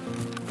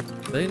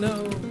 They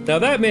know. Now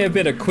that may have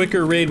been a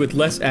quicker raid with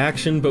less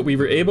action, but we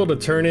were able to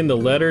turn in the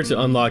letter to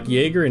unlock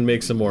Jaeger and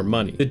make some more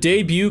money. The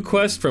debut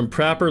quest from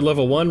Prapper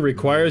level 1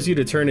 requires you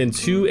to turn in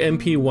 2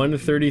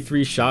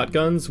 MP133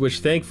 shotguns, which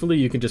thankfully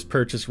you can just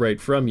purchase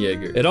right from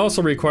Jaeger. It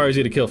also requires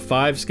you to kill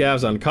 5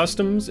 scavs on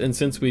customs, and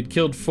since we'd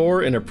killed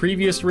 4 in a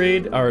previous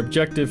raid, our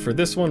objective for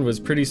this one was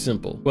pretty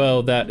simple.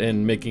 Well, that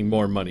and making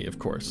more money, of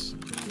course.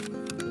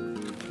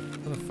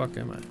 Where the fuck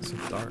am I? It's so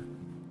dark.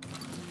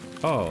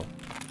 Oh,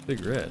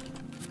 big red.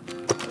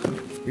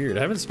 Weird,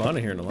 I haven't spawned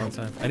in here in a long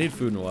time. I need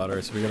food and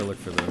water, so we gotta look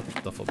for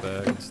the duffel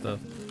bag and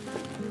stuff.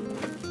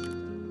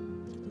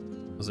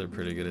 Those are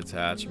pretty good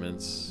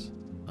attachments.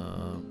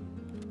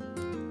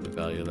 We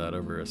value that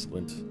over a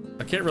splint.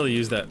 I can't really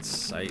use that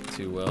sight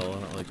too well. I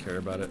don't really care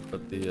about it,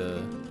 but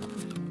the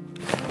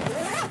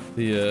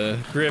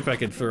grip I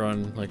could throw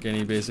on like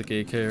any basic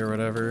AK or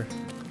whatever.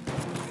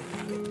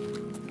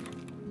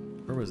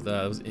 Where was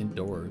that? It was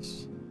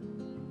indoors.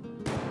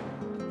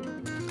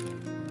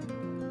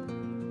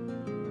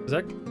 Is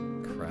that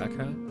crack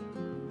hat?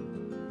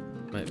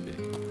 Might be.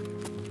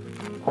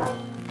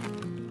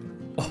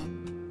 Oh,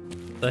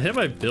 that hit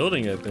my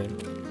building, I think.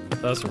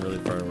 That's from really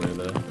far away,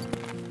 though.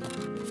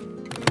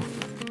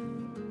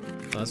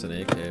 Oh, that's an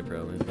AK,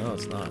 probably. No,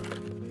 it's not.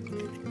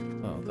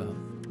 Oh, what the hell?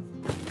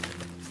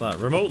 It's not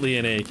remotely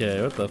an AK.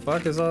 What the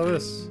fuck is all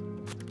this?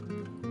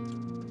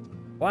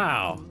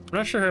 Wow. I'm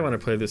not sure how I want to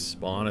play this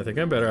spawn. I think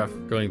I'm better off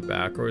going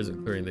backwards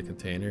and clearing the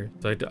container.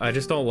 So I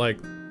just don't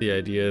like the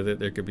idea that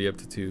there could be up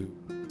to 2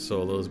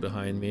 solos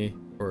behind me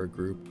or a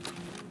group.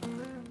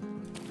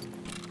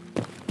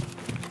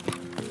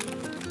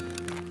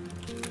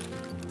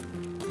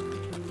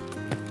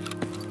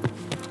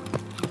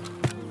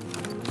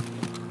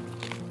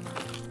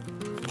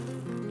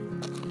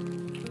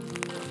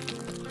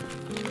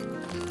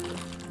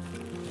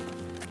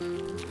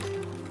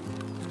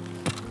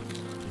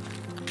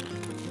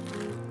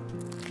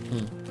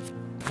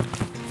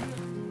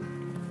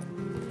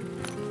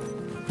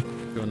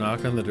 Go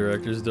knock on the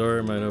director's door,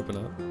 it might open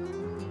up.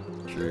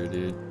 Sure,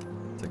 dude.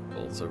 Take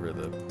bolts over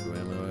the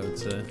ammo, I would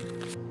say.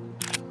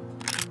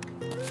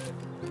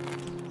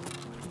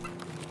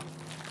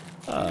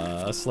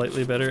 A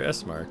slightly better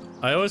S mark.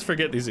 I always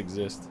forget these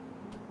exist.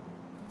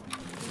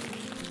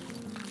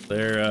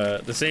 They're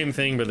the same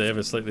thing, but they have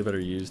a slightly better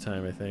use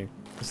time, I think.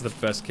 This is the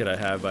best kit I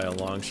have by a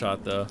long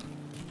shot, though,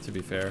 to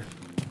be fair.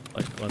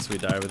 Like, once we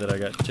die with it, I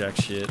got jack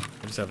shit.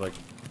 I just have, like,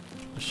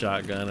 a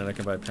shotgun, and I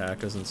can buy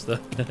Packas and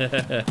stuff.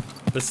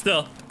 But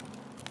still,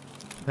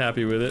 I'm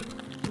happy with it.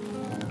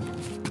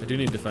 I do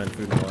need to find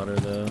food and water,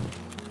 though.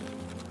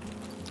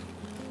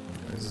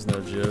 This is no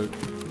joke.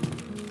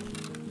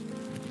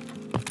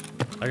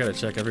 I gotta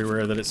check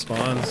everywhere that it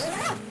spawns.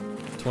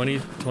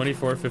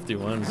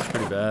 2451 is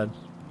pretty bad.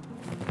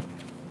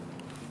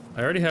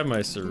 I already have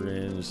my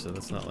syringe, so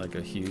that's not like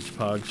a huge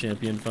pog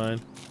champion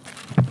find.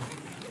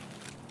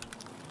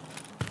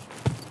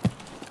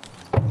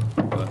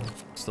 But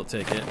still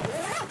take it.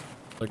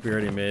 Like we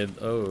already made.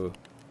 Oh,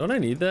 don't I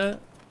need that?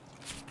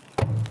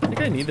 I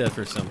think I need that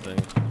for something.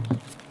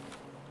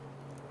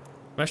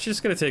 I'm actually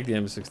just gonna take the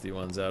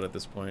M61s out at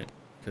this point,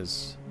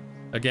 because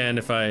again,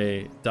 if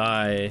I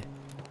die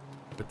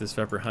with this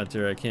Viper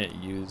Hunter, I can't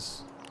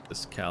use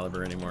this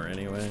caliber anymore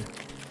anyway.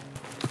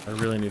 I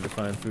really need to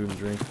find food and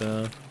drink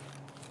though.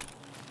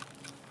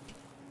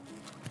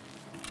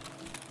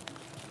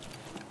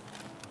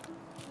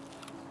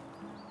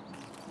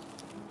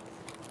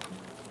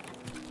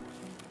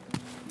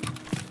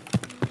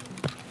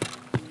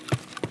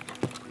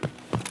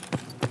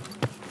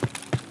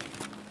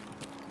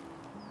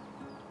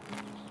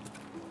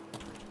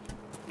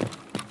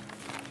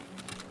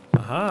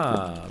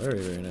 Aha, very,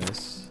 very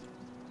nice.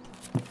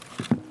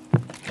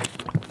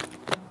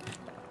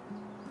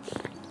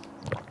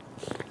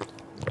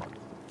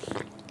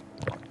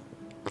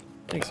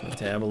 Thanks,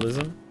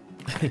 metabolism.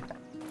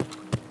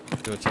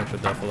 Go check the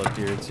duffel up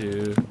here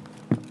too.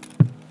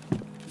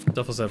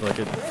 Duffels have like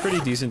a pretty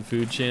decent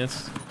food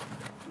chance.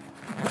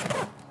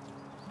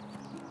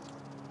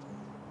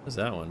 What's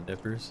that one?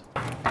 Dippers.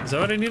 Is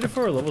that what I need it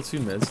for? A level 2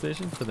 med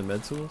station for the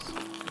med tools?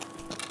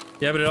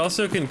 Yeah, but it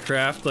also can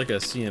craft like a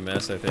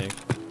CMS, I think.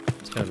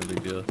 It's kind of a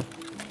big deal.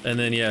 And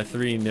then yeah,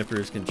 3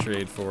 nippers can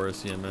trade for a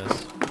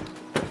CMS.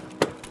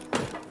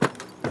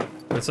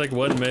 It's like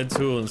 1 med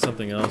tool and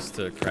something else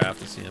to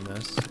craft a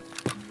CMS.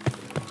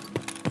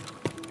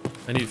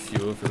 I need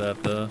fuel for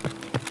that though.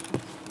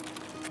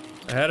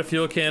 I had a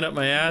fuel can up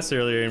my ass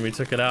earlier and we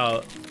took it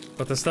out,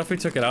 but the stuff we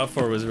took it out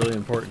for was really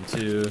important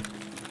too.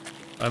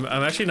 I'm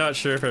actually not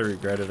sure if I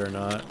regret it or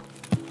not.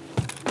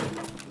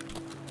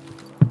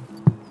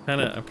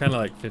 I'm kind of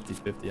like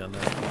 50-50 on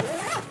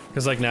that.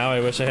 Cause like now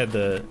I wish I had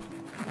the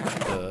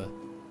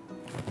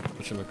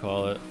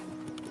whatchamacallit,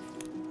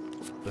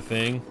 the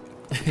thing,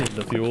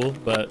 the fuel,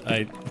 but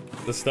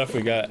the stuff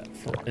we got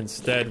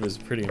instead was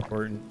pretty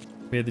important.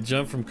 We had to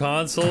jump from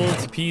console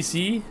to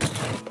PC.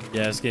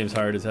 Yeah, this game's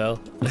hard as hell.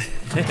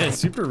 It's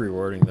super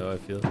rewarding though, I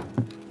feel.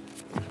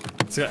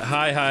 It's got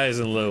high highs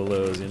and low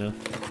lows, you know?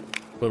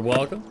 But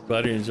welcome,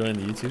 glad you're enjoying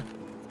the YouTube.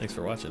 Thanks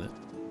for watching it.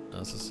 Oh,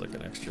 this is like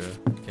an extra,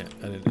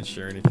 I didn't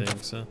share anything,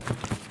 so.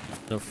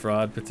 No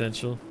fraud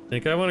potential. I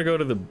think I want to go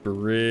to the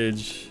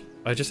bridge.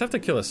 I just have to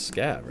kill a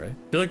scav, right?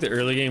 I feel like the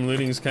early game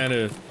looting is kind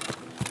of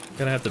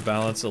have to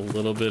balance a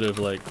little bit of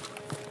like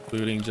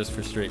looting just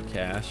for straight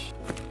cash.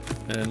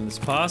 And it's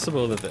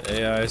possible that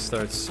the AI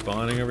starts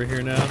spawning over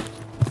here now.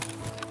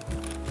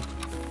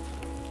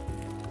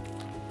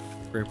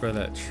 Right by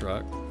that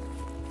truck.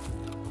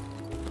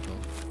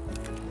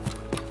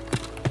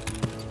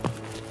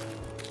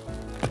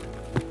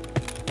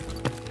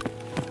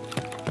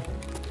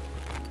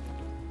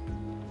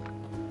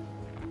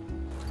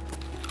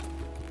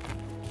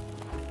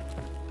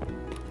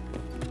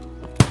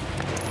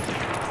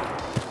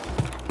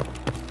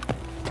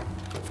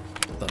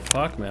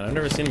 Fuck, man, I've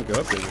never seen him go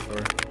up there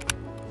before.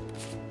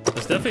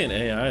 It's definitely an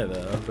AI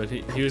though, but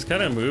he was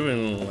kind of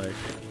moving like,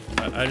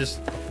 I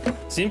just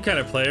seemed kind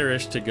of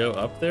playerish to go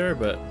up there,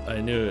 but I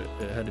knew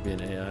it had to be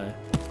an AI.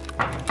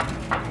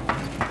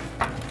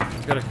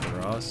 He's got a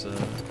cross.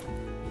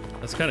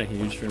 That's kind of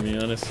huge for me,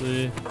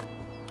 honestly.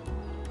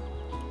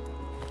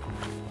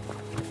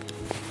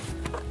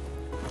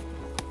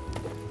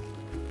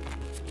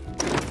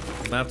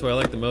 The map do I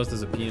like the most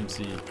is a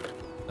PMC.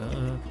 I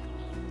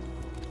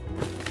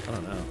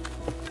don't know.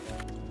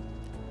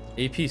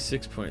 AP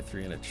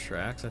 6.3 and it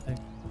tracks, I think.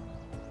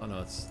 Oh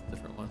no, it's a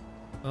different one.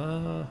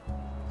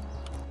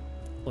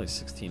 Only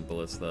 16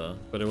 bullets though,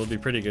 but it will be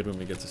pretty good when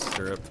we get to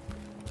stirrup.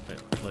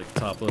 Like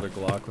top load a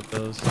Glock with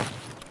those.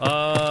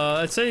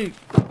 I'd say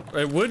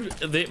it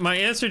would. My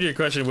answer to your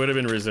question would have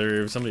been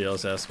reserved. Somebody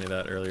else asked me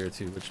that earlier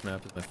too. Which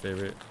map is my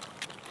favorite?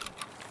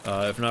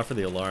 If not for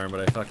the alarm,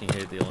 but I fucking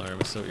hate the alarm.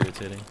 It's so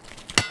irritating.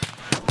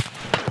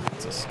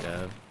 It's a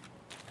scav.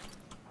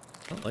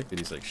 I don't like that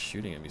he's like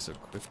shooting at me so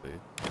quickly.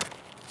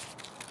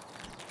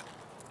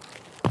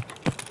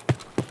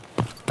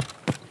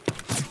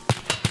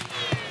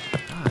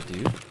 Ah,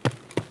 dude.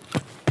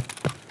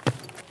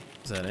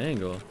 What's that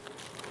angle?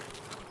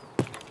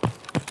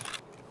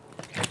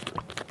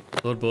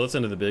 Load bullets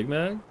into the Big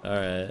Mag?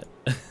 Alright.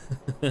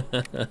 I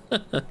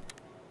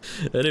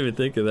didn't even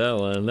think of that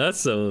one.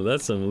 That's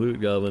some loot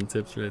goblin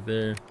tips right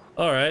there.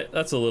 Alright,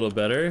 that's a little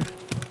better.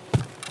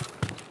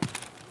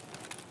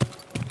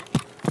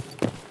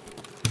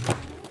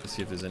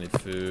 See if there's any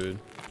food.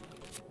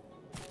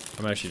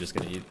 I'm actually just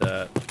gonna eat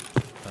that.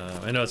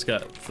 I know it's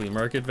got flea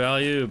market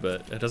value,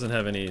 but it doesn't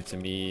have any to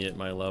me at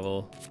my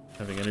level.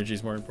 Having energy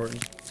is more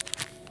important.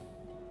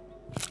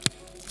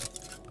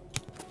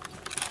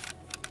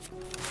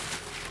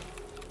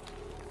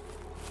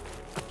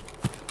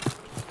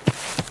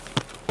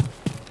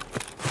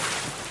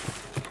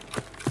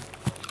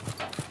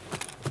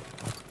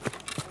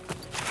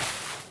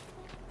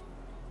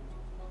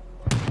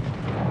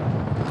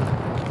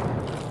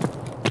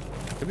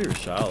 Could be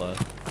Reshala.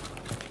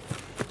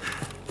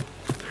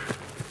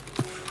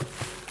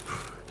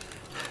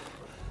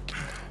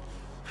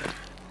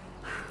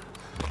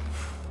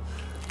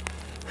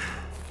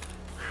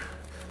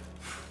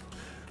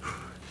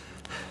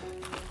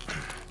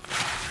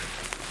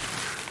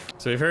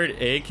 So we've heard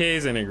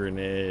AKs and a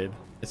grenade.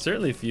 It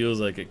certainly feels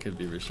like it could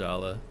be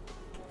Reshala.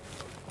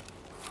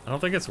 I don't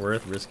think it's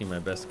worth risking my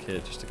best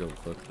kit just to go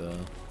cook though.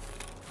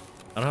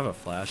 I don't have a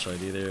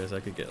flashlight either, so I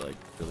could get like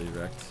really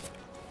wrecked.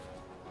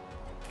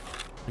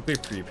 I think we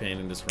pre-paint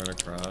and just run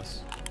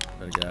across.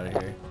 Better get out of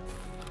here.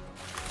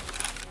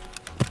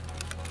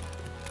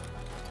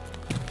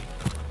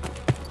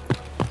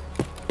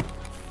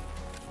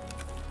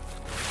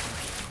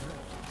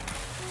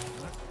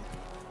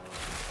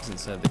 He's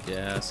inside the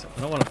gas. I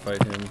don't want to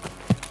fight him.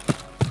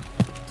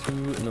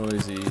 Too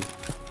noisy.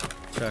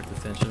 Attract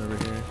attention over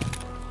here.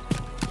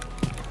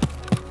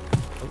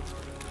 Oh.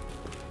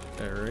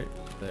 There, right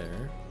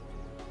there.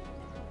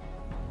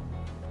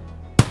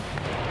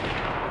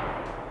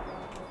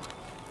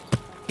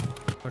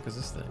 What the fuck is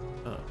this thing?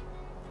 Oh.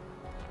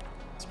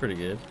 It's pretty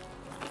good.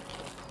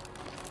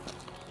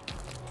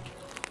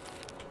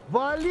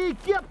 Вали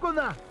кепку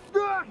на!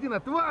 Сдохни,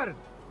 тварь!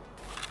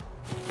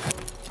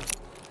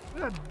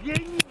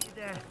 Отгони,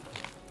 да!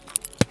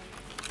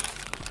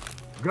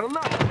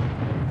 Граната!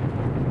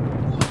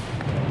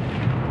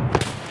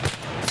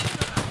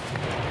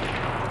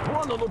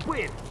 Вон он,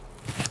 упырь!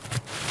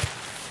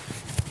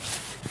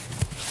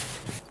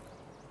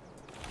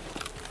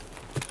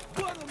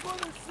 Вон он,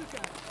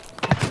 сука!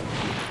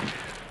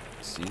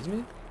 Excuse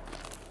me?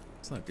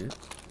 It's not good.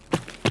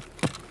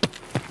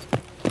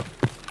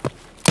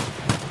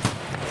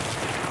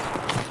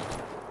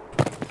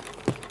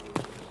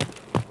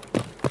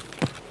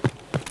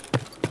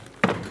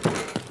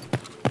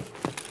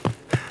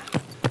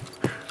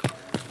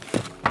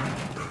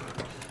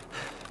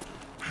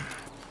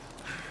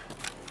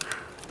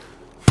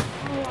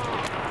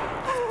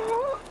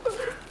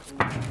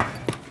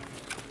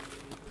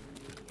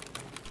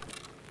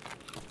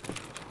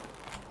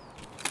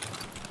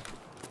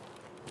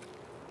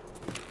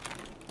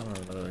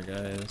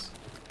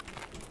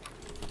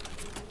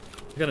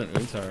 I got an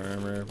Untar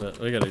armor, but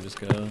we gotta just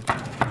go.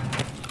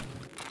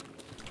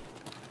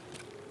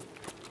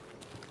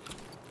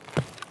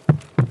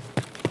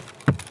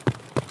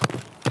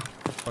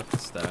 Fuck the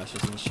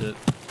stashes and shit.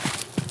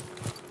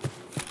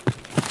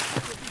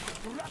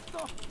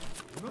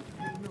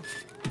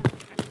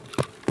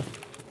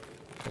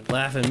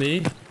 Laugh at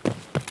me?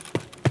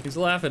 He's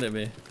laughing at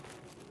me.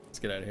 Let's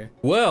get out of here.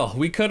 Well,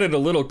 we cut it a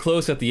little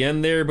close at the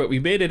end there, but we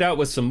made it out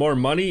with some more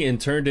money and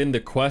turned in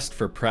the quest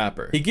for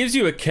Prapper. He gives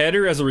you a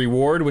Keter as a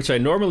reward, which I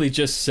normally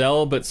just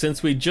sell, but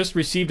since we just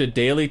received a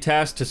daily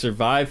task to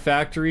survive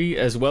factory,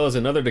 as well as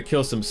another to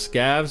kill some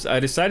scavs, I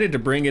decided to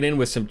bring it in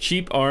with some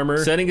cheap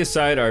armor, setting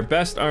aside our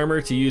best armor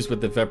to use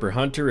with the Vepr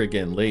Hunter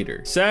again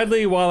later.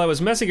 Sadly, while I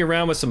was messing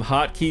around with some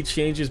hotkey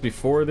changes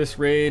before this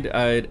raid,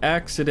 I'd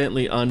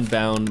accidentally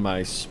unbound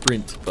my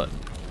sprint button.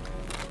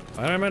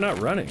 Why am I not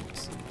running?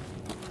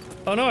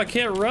 Oh no, I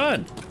can't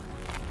run!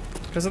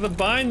 Because of the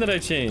bind that I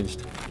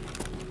changed.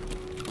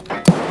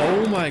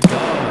 Oh my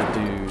god,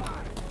 dude.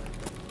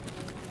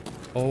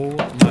 Oh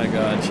my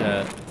god,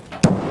 chat.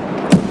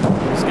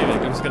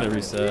 I'm just gonna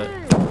reset.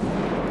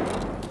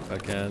 If I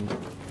can.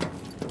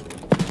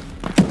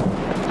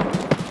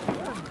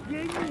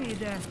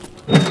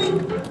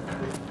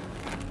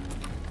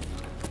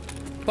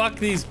 Fuck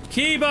these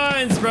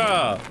keybinds,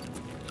 bro!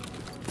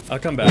 I'll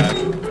come back.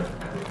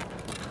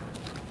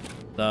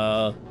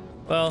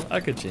 Well, I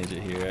could change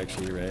it here,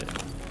 actually, right?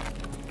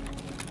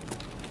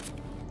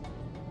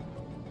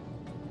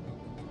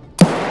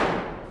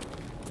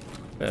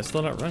 Wait, I'm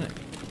still not running.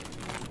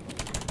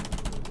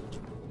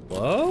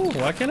 Whoa,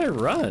 why can't I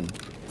run?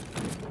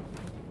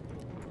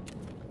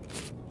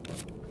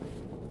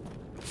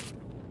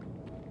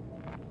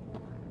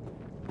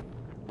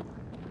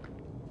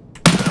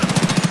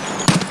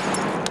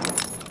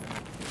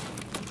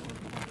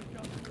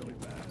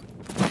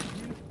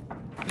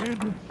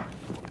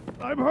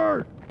 I'm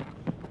hurt!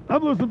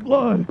 I'm losing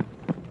blood!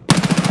 God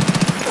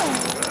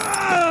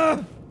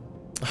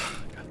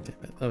damn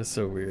it, that was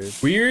so weird.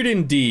 Weird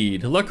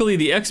indeed. Luckily,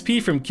 the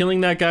XP from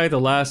killing that guy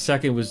the last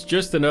second was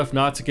just enough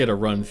not to get a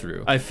run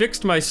through. I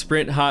fixed my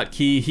sprint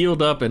hotkey,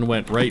 healed up, and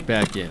went right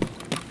back in.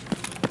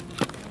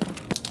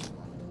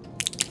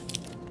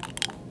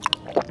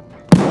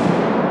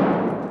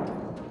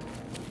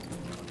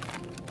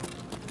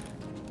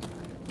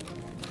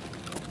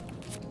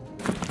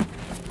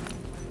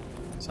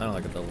 Sounded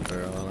like a double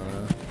barrel, I don't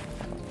know.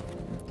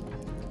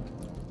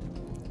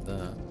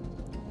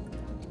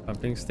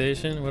 Pumping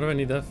station? What do I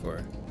need that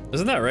for?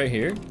 Isn't that right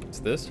here? It's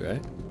this,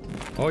 right?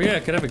 Oh yeah,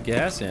 it could have a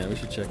gas can. We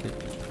should check it.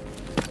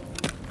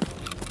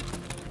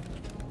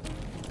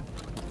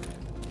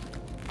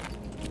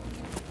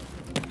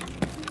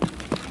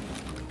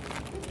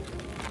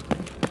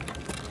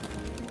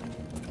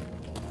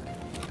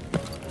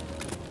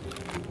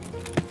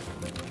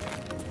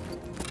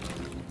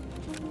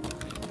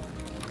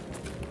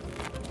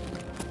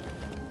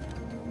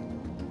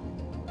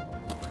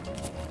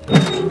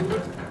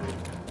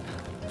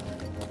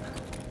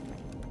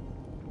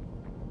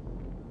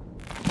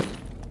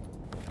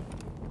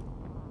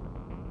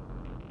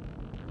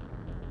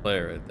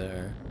 Player right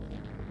there.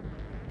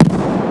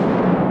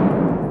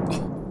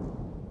 Oh,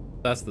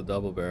 that's the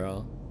double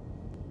barrel.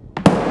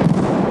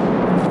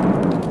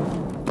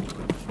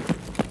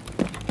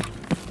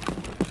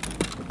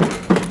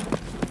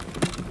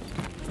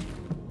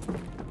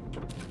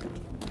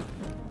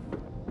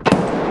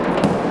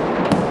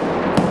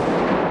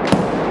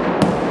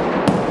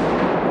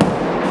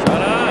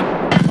 Shut up!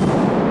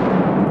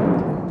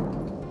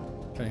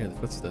 I'm trying to hear the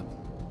footsteps.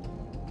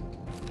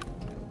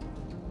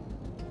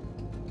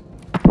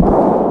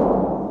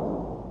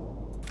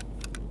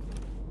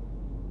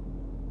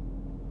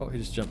 He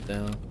just jumped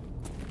down.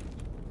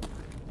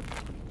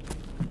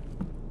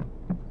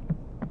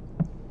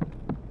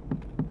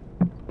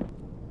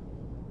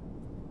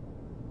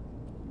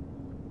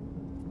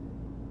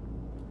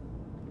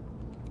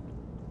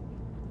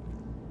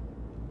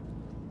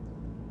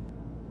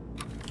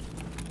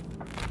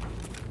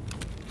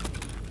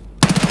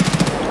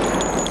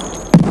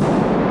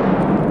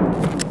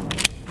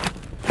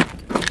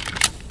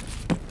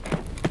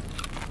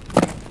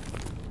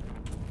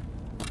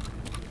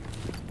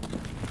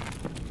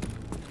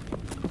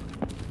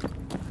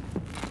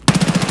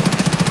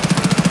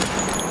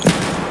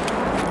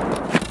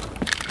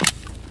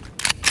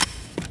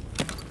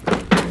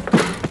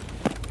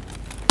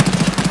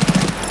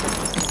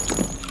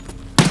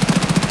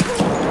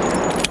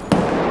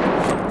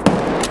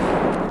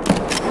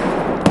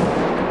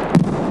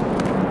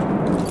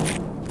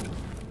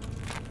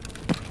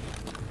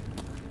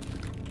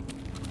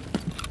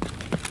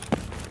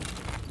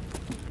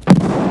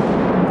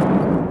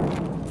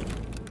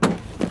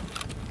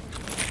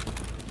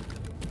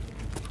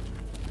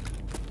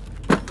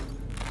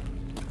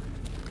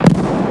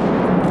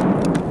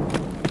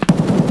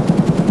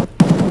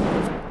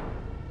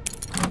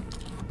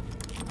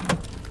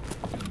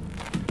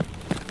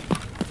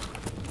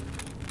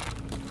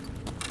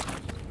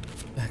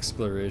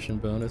 exploration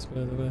bonus,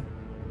 by the way.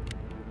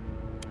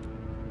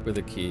 With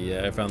a key,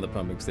 yeah, I found the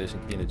pumping station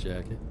key in a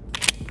jacket.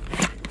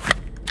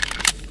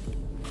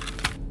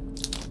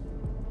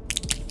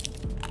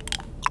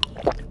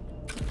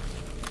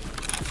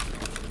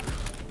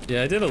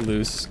 Yeah, I did a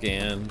loose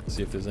scan,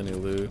 see if there's any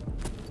loot.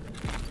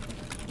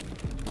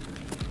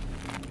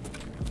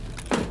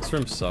 This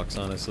room sucks,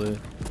 honestly,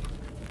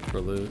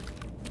 for loot.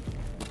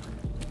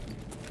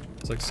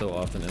 It's like so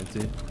often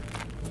empty.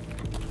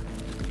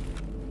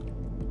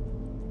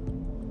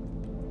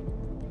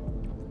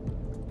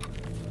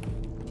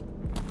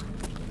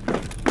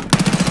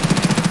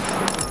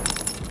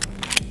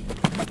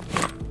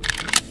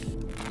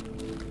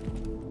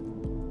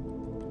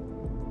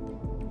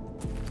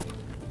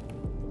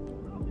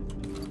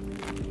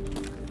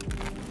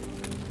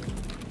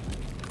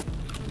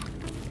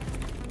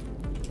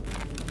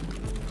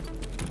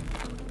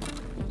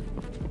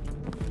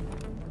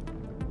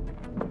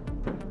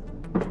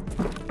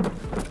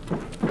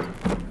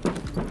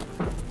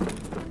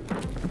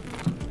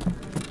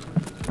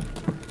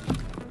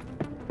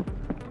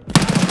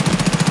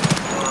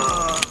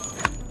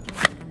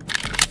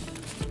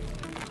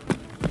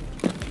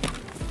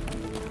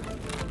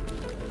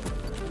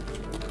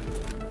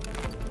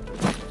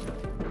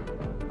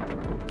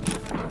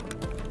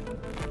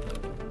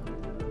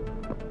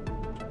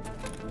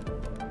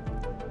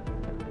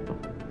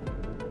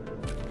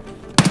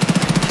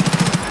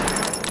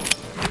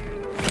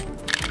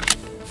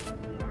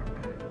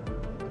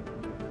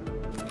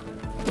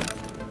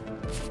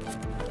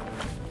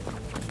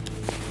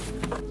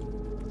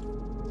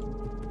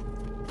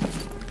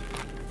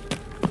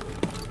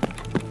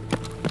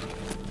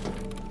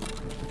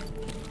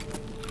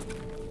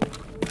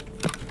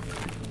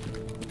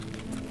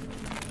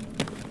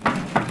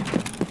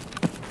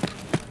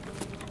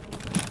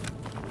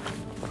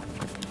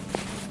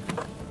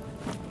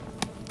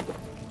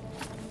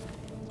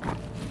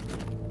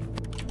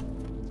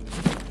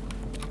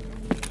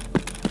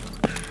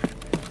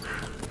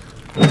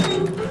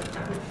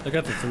 I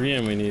got the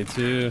 3M we need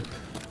too.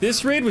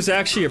 This raid was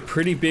actually a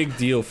pretty big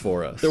deal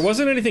for us. There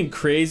wasn't anything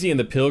crazy in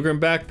the Pilgrim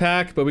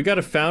backpack, but we got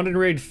a Found and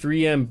Raid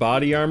 3M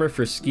body armor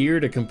for Skier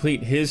to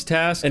complete his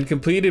task, and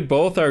completed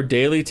both our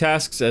daily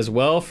tasks as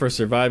well for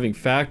surviving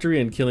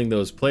factory and killing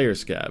those player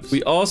scavs.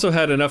 We also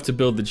had enough to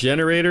build the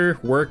generator,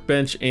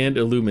 workbench, and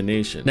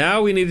illumination.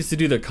 Now we needed to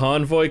do the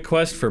convoy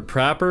quest for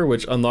Prapper,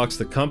 which unlocks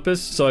the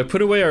compass, so I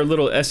put away our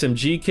little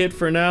SMG kit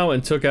for now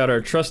and took out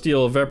our trusty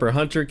old Vepr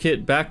Hunter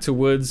kit back to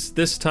woods,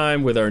 this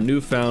time with our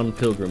newfound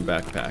Pilgrim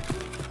backpack.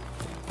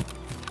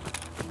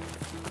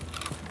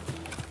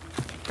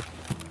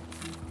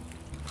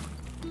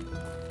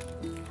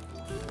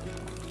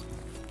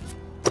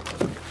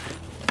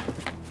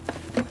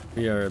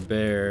 We are a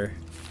bear.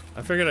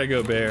 I figured I'd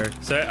go bear.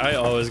 So I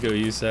always go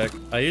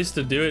USEC. I used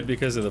to do it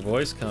because of the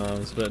voice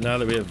comms, but now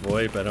that we have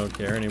VoIP, I don't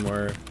care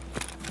anymore.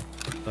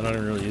 I don't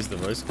even really use the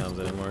voice comms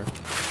anymore.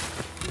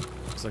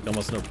 It's like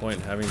almost no point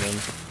in having them.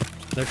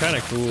 They're kind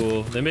of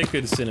cool. They make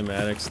good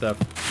cinematic stuff.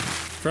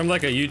 From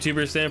like a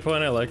YouTuber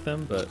standpoint, I like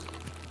them, but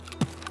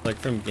like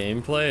from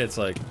gameplay, it's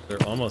like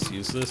they're almost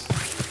useless.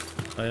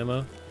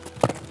 IMO.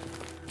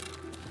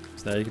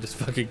 So now you can just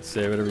fucking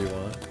say whatever you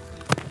want.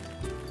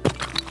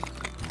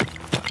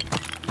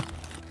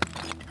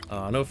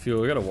 No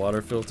fuel. We got a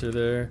water filter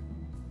there.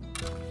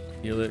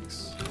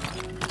 Helix. I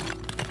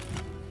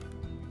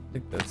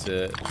think that's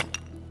it.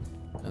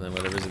 And then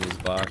whatever's in these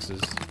boxes.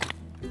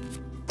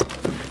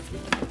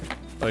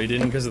 Oh, you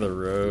didn't because of the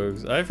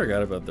rogues. I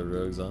forgot about the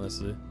rogues,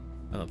 honestly.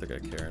 I don't think I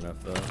care enough,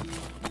 though.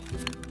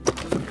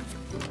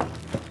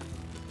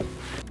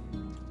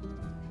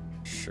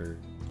 Sure.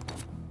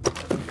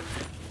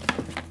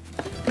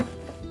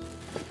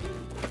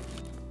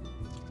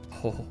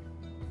 Oh.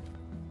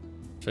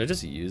 Should I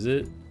just use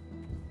it?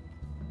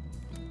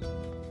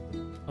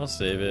 I'll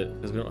save it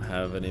because we don't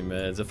have any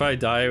meds. If I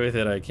die with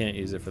it, I can't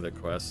use it for the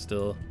quest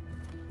still.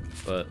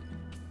 But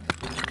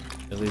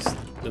at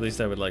least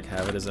I would like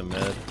have it as a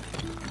med.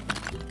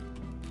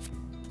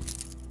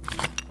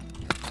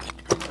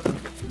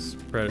 It's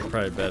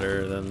probably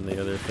better than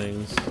the other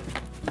things.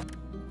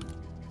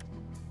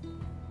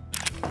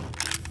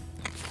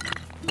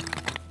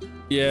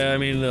 Yeah, I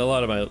mean a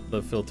lot of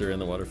the filter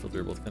and the water filter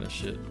are both kind of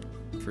shit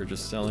for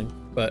just selling.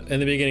 But in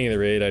the beginning of the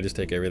raid, I just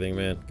take everything,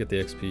 man. Get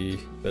the XP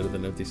better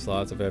than empty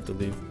slots if I have to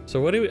leave. So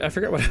what do I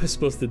forgot what I was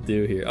supposed to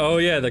do here. Oh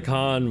yeah, the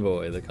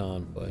convoy.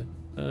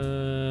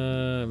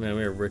 Man,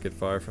 we were wicked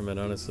far from it,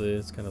 honestly.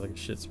 It's kind of like a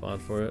shit spawn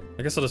for it.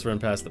 I guess I'll just run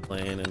past the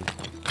plane and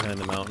behind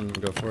the mountain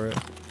and go for it.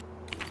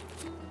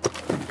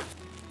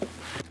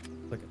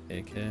 Like an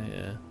AK,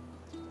 yeah.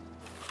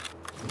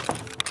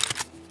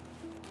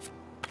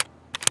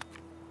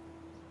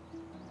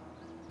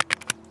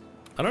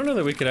 I don't know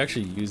that we could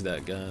actually use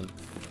that gun.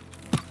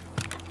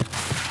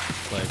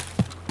 Like,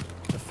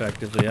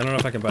 effectively. I don't know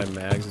if I can buy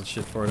mags and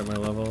shit for it at my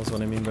level, is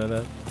what I mean by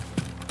that.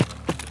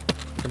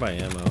 I can buy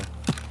ammo.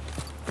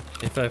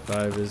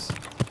 855 is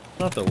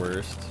not the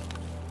worst.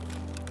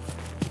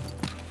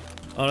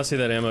 Honestly,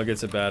 that ammo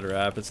gets a bad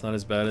rap. It's not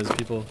as bad as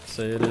people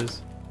say it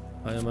is.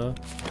 IMO.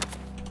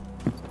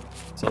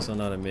 It's also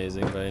not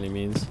amazing by any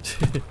means.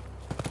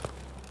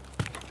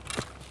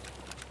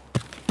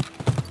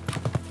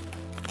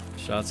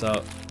 Shots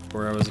out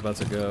where I was about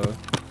to go.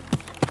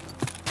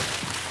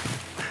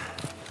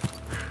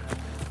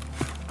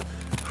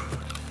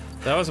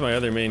 That was my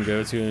other main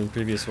go-to in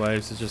previous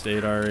wipes. It's just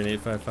 8R and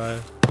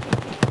 855.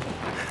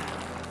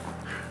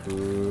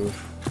 Ooh.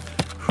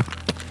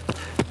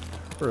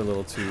 We're a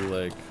little too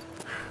like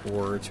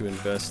poor to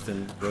invest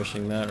in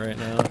rushing that right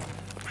now.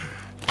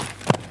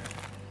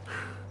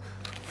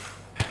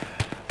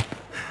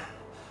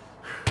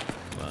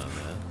 Come on,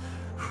 man.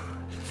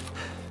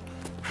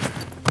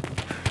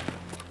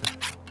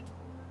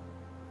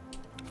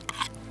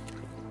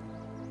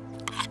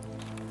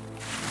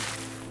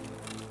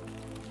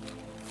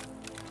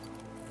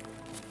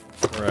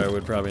 Or I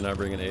would probably not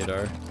bring an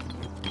 8R.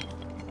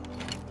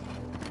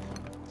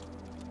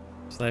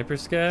 Sniper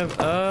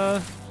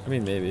scav? I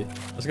mean, maybe.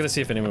 I was gonna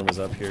see if anyone was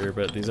up here,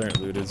 but these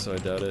aren't looted, so I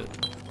doubt it.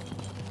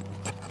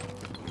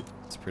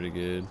 It's pretty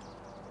good.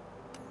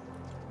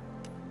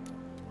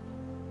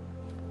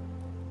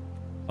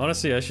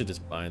 Honestly, I should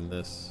just bind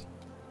this.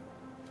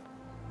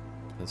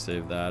 And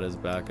save that as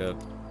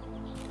backup.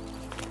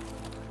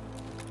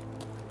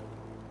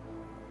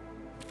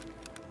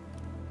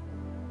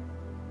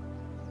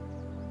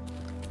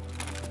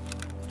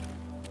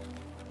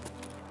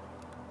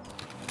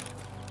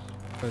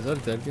 Oh, is that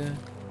a dead guy?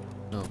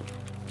 No.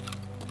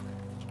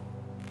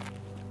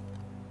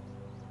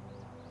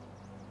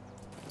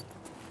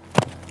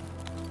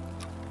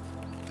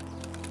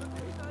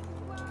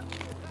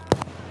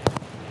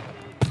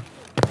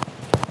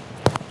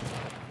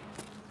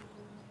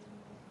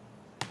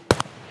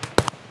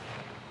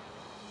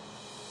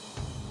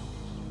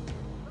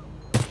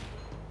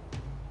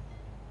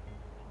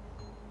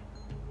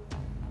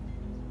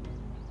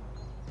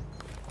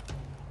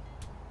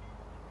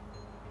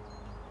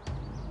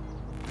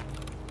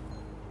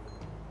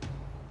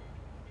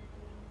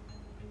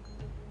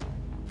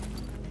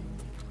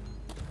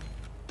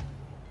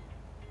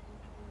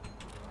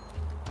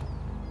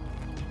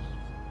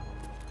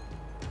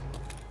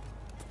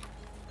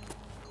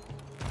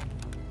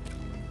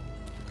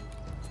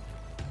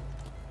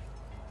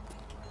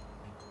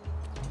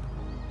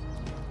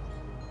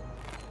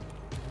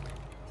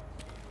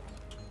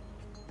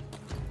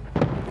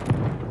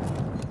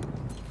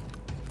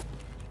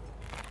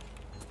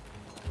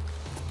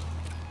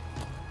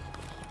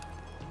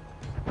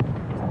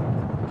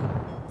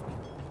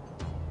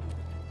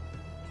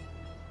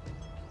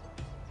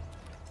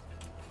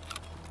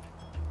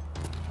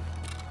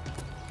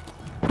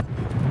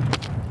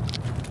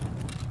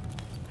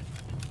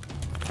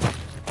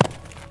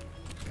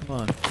 Come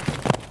on.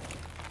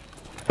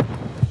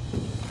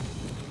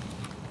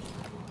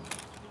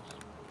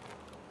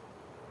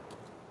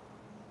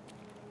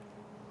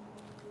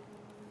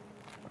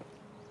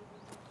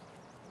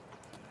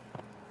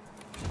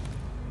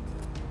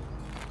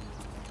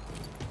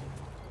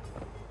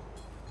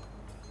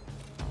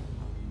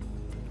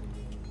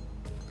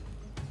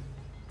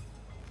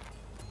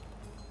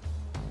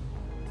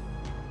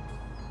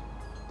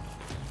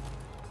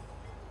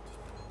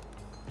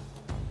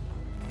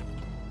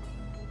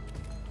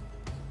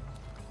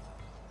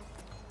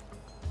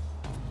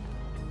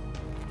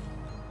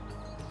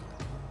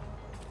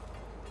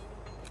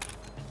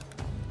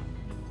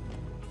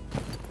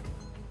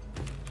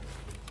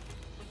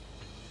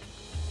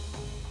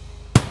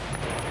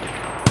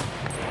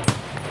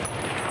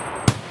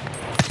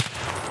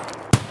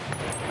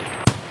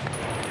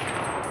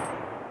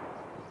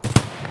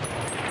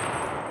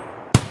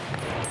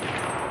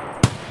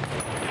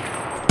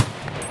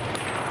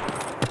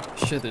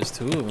 Shit, there's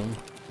two of them.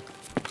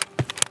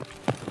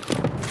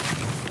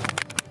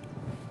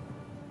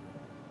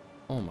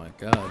 Oh my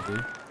god,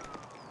 dude.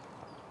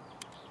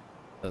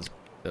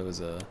 That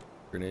was a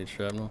grenade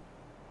shrapnel.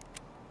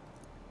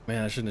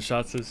 Man, I shouldn't have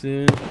shot so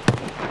soon.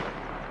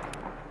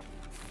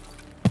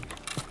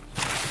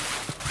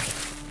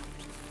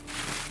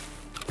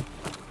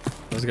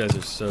 Those guys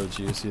are so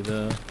juicy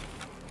though.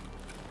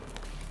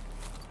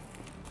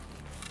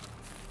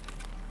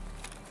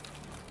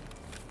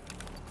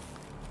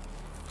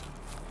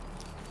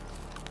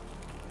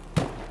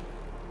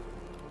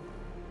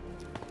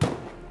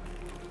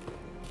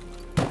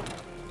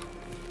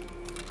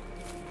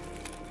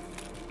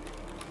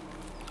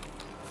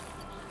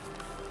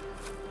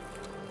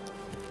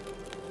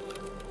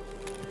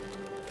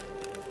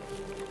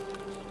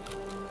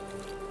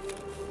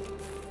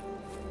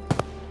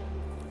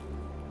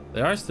 They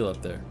are still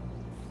up there.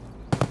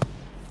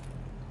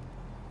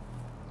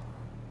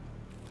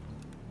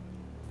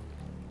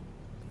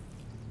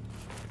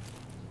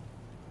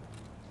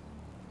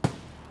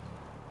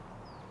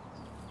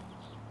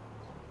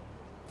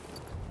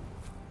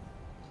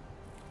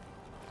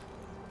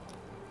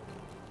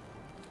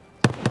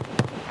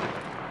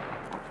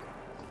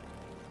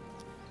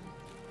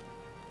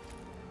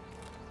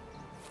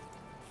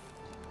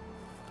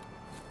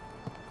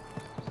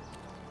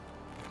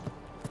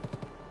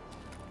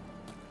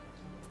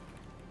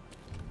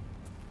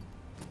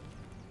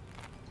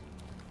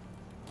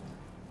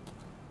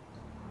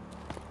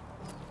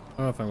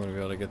 don't know if I'm gonna be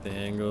able to get the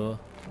angle.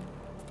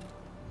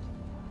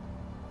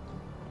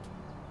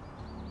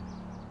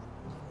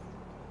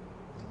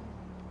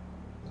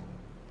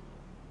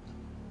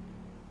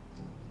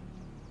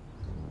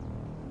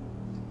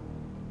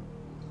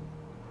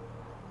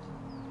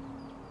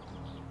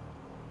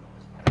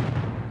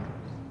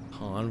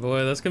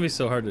 Convoy, that's gonna be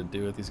so hard to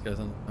do with these guys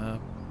on the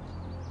map.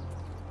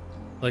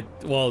 Like,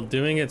 well,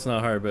 doing it's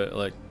not hard, but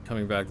like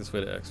coming back this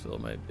way to exfil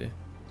might be.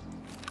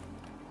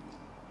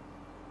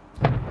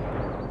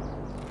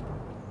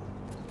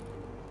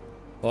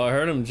 Well, I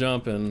heard him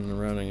jumping and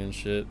running and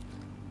shit.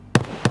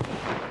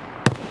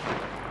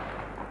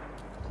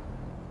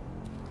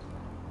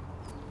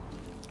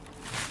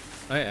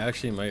 I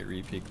actually might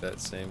re-peek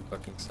that same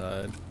fucking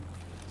side.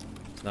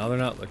 Now they're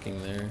not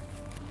looking there.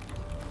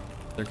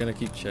 They're gonna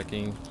keep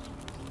checking.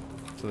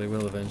 So they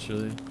will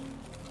eventually.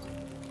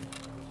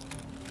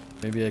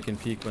 Maybe I can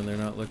peek when they're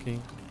not looking.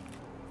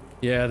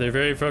 Yeah, they're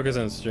very focused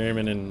on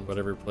streaming and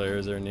whatever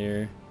players are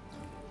near.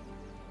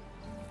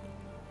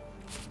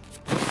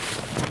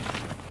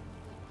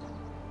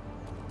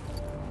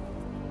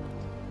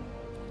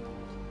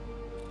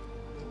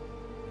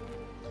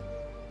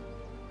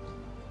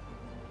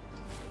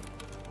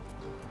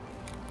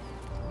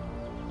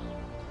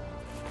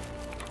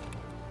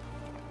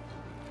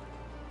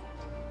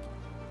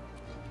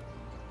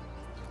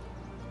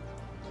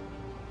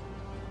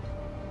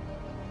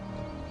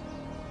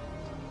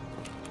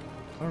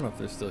 I don't know if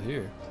they're still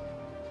here.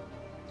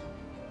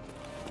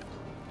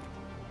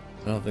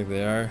 I don't think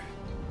they are.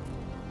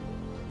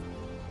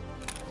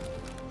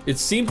 It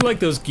seemed like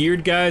those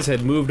geared guys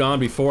had moved on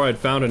before I'd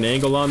found an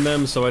angle on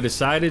them, so I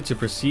decided to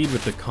proceed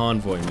with the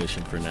convoy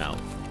mission for now.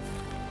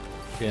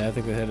 Yeah, I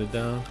think they headed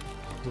down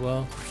as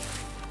well.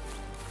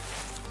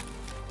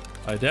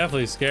 I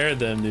definitely scared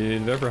them,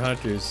 dude. Vepr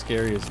Hunter is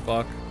scary as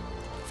fuck.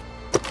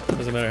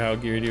 Doesn't matter how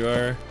geared you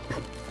are.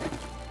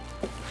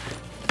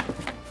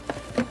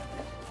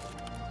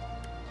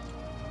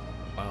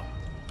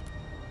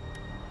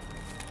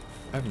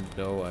 I have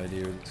no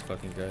idea where these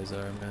fucking guys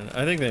are, man.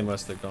 I think they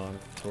must have gone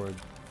toward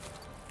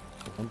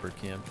the lumber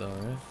camp, though,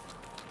 right?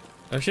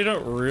 I actually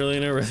don't really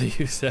know where the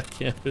USAC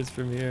camp is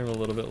from here. I'm a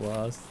little bit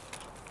lost.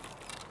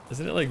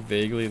 Isn't it like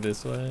vaguely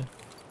this way?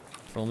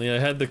 If only I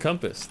had the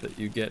compass that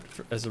you get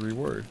as a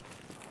reward.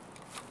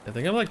 I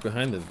think I'm like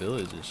behind the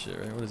village and shit,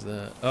 right? What is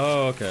that?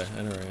 Oh, okay.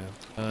 I know where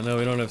I am. No,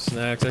 we don't have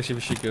snacks. Actually,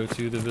 we should go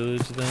to the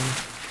village then.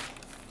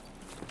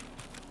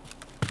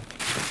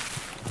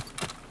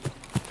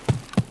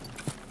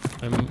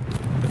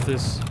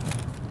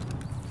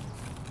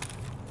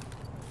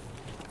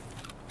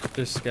 If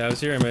there's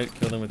scavs here, I might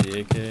kill them with the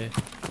AK.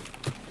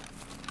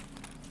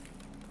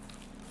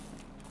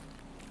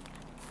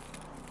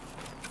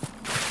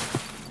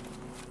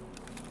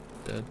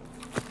 Dead.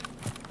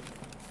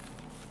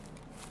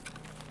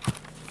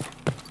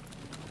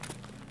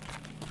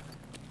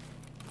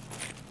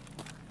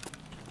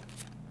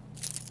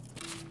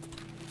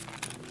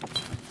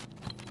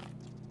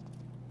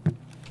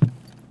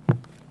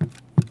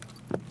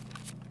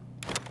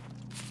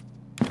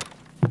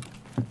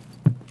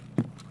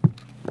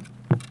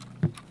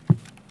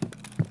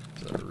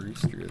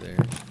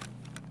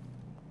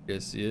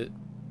 See it.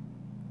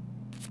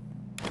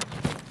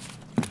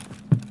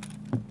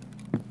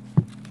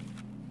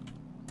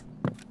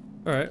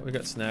 All right, we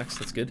got snacks.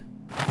 That's good.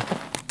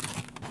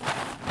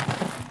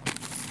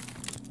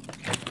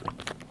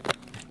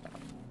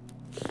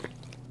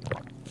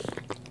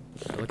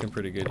 We're looking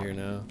pretty good here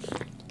now.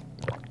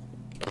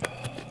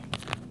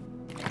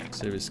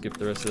 Say we skip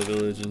the rest of the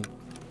village and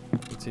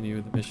continue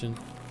with the mission.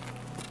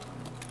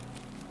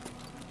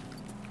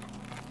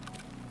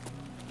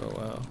 Oh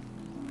wow.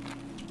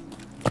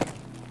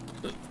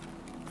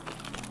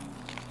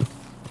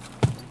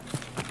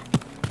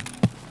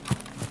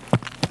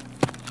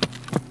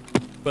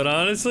 But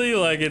honestly,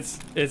 like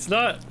it's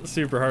not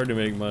super hard to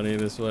make money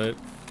this way,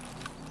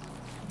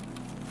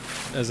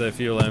 as I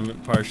feel I'm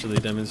partially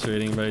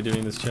demonstrating by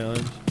doing this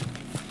challenge.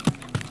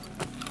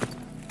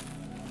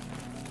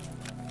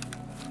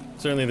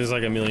 Certainly there's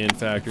like a million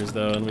factors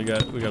though, and we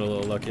got a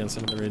little lucky on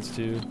some of the raids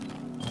too.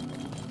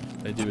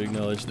 I do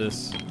acknowledge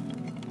this.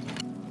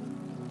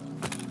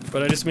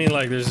 But I just mean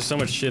like there's just so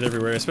much shit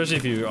everywhere, especially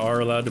if you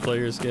are allowed to play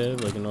your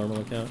scav, like a normal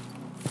account.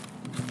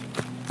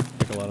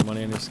 A lot of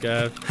money on your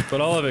scav,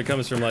 but all of it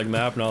comes from like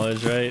map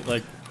knowledge, right?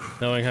 Like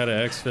knowing how to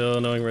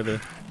exfil, knowing where the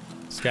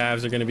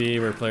scavs are going to be,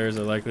 where players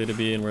are likely to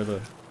be, and where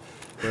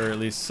at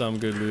least some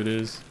good loot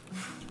is.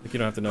 Like you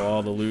don't have to know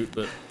all the loot,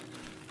 but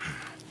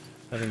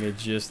having a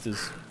gist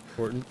is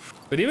important.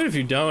 But even if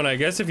you don't, I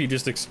guess if you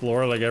just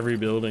explore like every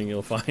building,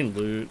 you'll find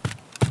loot.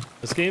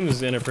 This game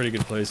is in a pretty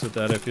good place with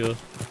that, I feel.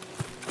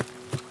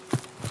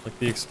 Like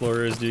the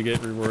explorers do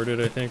get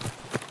rewarded, I think.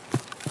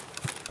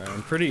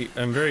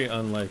 I'm very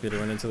unlikely to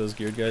run into those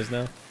geared guys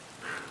now.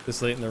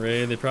 This late in the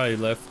raid, they probably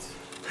left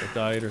or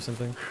died or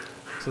something.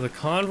 So the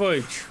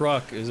convoy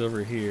truck is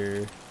over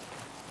here.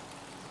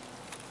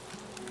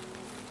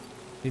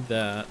 Need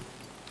that.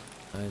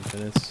 9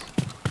 minutes.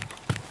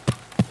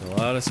 A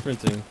lot of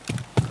sprinting.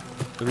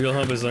 The real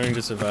hump is learning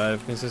to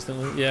survive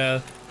consistently.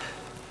 Yeah,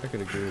 I could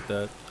agree with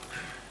that.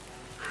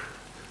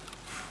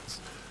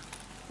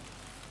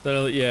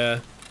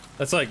 Yeah,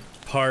 that's like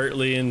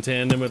partly in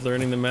tandem with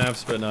learning the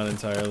maps, but not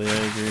entirely, I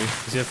agree.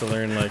 Because you have to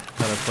learn like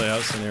how to play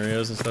out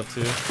scenarios and stuff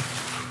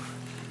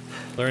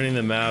too. Learning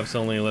the maps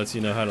only lets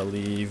you know how to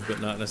leave, but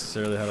not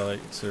necessarily how to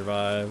like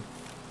survive.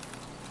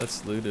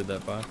 That's looted,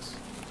 that box.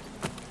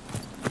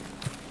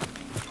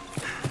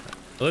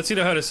 It lets you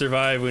know how to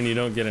survive when you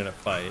don't get in a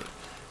fight.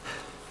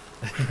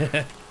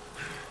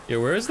 Yeah,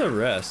 where's the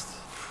rest?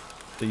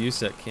 The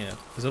USEC camp.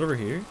 Is it over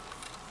here?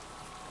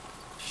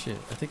 Shit,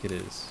 I think it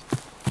is.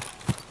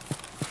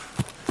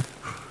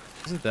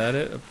 Isn't that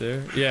it up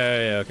there?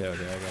 Yeah, okay, I got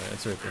it.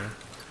 It's right there.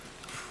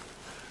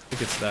 I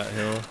think it's that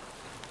hill.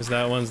 Because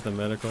that one's the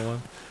medical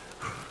one.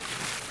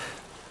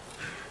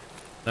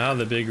 Now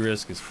the big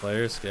risk is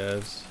player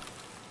scavs.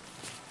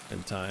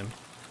 And time.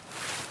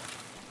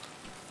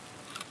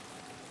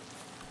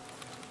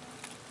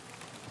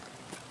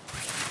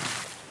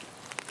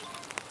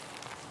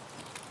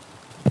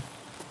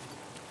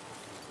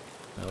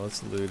 Now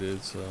it's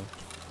looted, so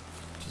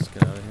just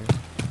get out of here.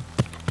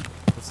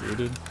 It's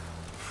looted.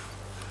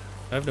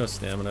 I have no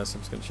stamina, so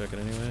I'm just gonna check it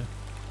anyway.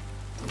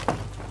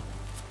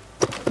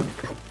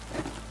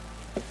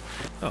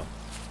 Oh.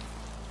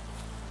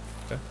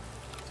 Okay.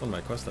 It's one of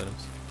my quest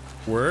items.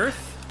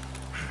 Worth?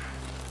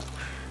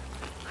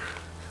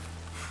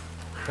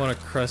 Want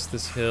to crest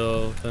this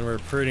hill, then we're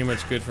pretty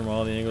much good from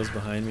all the angles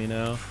behind me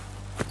now.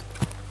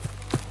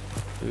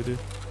 Looted.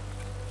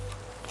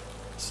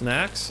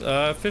 Snacks?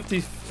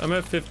 50. I'm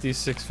at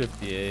 56,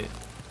 58.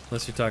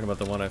 Unless you're talking about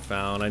the one I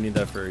found. I need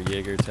that for a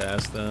Jaeger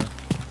task, though.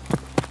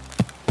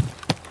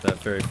 That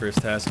very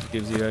first task it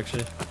gives you,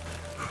 actually.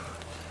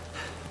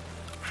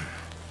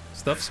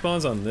 Stuff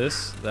spawns on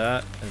this,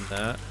 that, and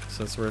that,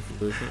 so it's worth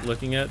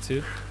looking at,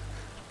 too.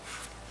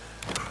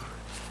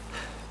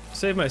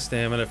 Save my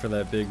stamina for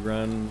that big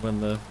run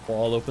when the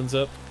wall opens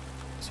up.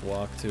 Just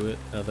walk to it,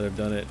 now that I've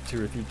done it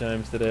 2 or 3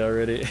 times today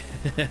already.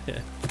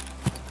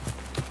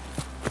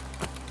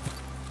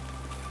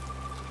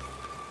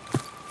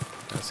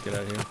 Let's get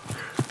out of here.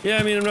 Yeah,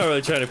 I mean, I'm not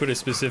really trying to put a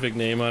specific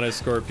name on it,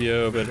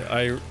 Scorpio, but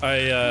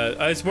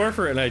it's more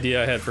for an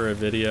idea I had for a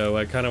video.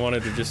 I kind of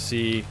wanted to just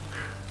see,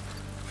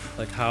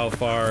 like, how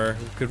far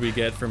could we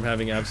get from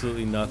having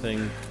absolutely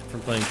nothing from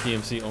playing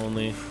PMC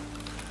only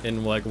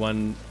in, like,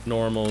 one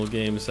normal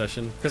game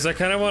session. Because I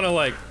kind of want to,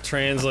 like,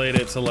 translate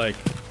it to, like,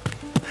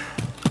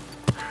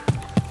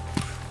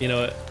 you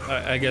know,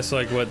 I guess,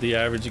 like, what the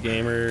average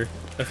gamer,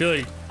 I feel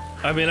like,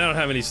 I mean, I don't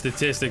have any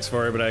statistics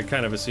for it, but I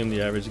kind of assume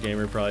the average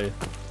gamer probably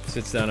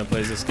sits down and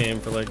plays this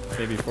game for like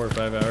maybe 4 or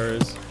 5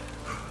 hours.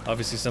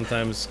 Obviously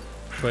sometimes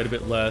quite a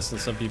bit less,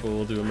 and some people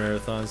will do a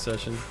marathon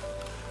session,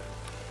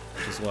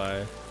 which is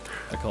why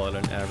I call it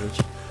an average.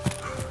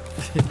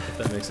 If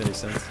that makes any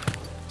sense.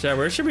 Chat,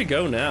 where should we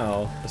go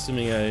now?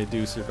 Assuming I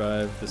do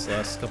survive this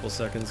last couple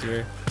seconds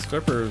here. This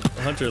Pepper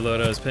Hunter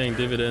loadout is paying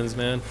dividends,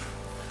 man.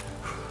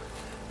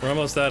 We're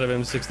almost out of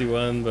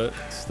M61, but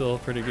still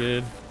pretty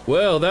good.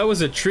 Well, that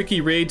was a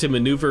tricky raid to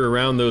maneuver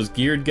around those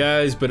geared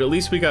guys, but at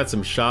least we got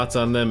some shots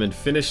on them and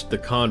finished the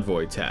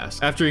convoy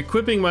task. After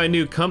equipping my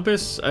new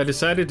compass, I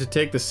decided to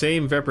take the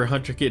same Vepr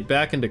Hunter kit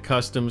back into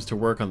customs to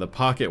work on the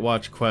Pocket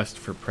Watch quest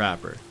for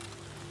Prapor.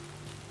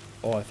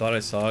 Oh, I thought I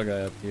saw a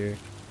guy up here.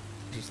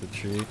 Just a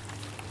tree.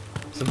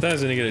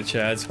 Sometimes when you get a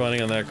Chad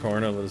spawning on that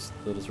corner, they'll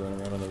just run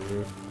around on the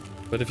roof.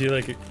 But if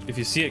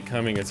you see it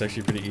coming, it's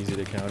actually pretty easy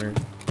to counter.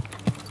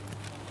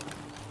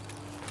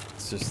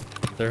 It's just,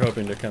 they're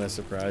hoping to kind of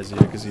surprise you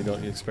because you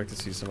don't expect to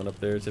see someone up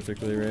there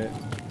typically, right?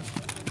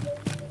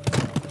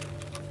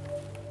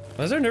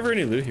 Why is there never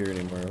any loot here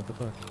anymore? What the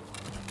fuck?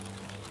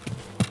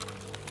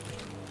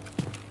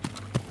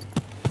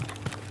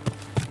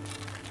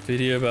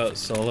 Video about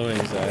solo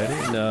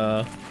anxiety?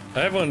 No. I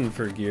have one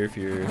for Gear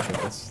Fear.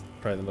 That's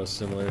probably the most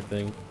similar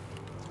thing.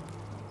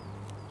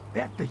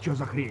 Это что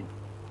за хрень?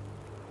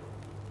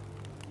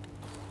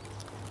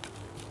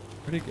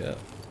 Where'd he go?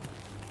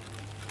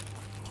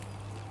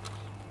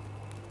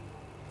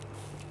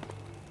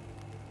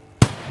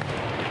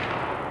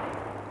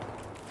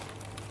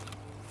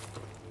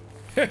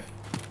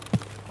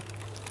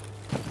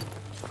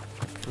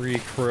 Free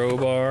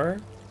crowbar.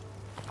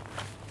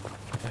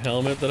 A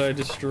helmet that I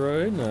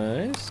destroyed.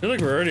 Nice. I feel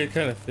like we're already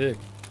kind of thick.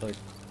 Like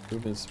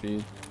movement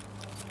speed.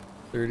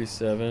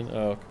 37.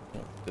 Oh,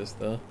 not this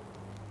though.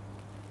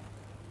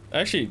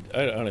 Actually,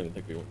 I don't even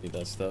think we need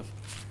that stuff.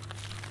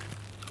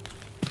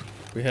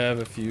 We have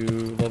a few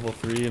level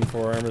 3 and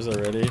 4 armors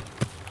already,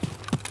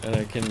 and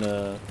I can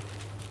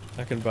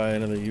buy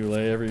another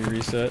Ulay every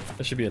reset.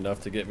 That should be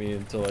enough to get me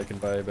until I can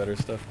buy better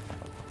stuff.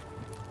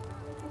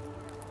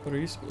 What are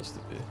you supposed to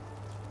be?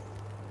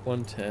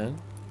 110?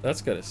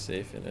 That's got a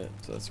safe in it,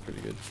 so that's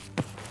pretty good.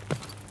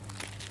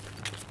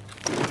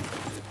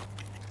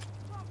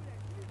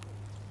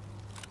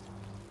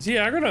 Is he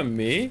aggroed on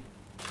me?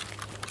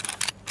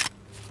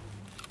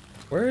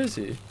 Where is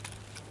he?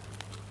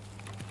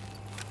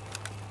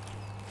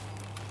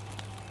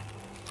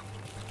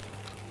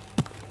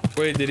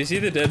 Wait, did he see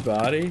the dead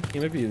body? He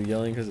might be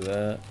yelling because of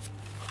that.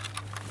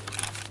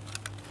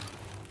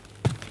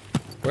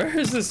 Where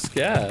is this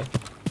scav?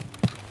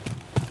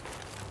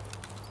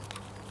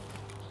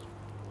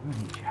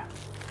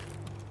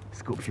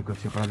 Скупщику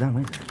все продам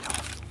и зайдем.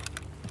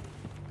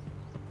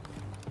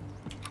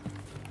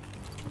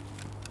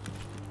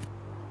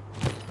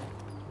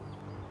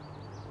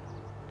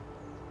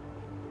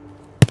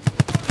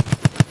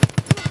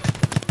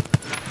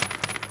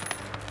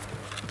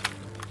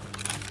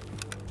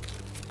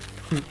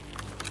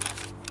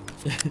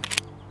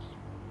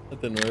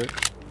 That didn't work.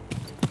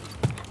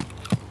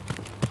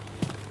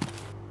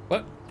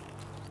 What?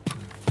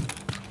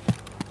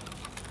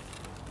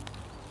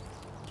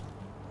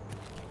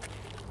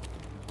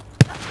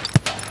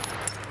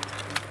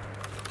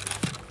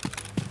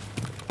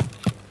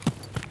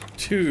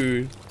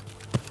 Dude.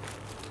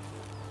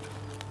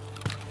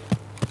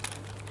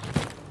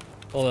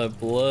 All that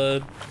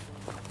blood.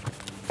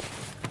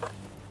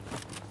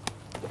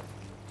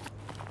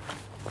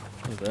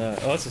 What's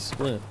that? Oh, it's a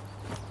splint.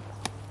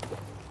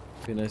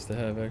 Be nice to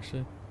have,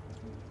 actually.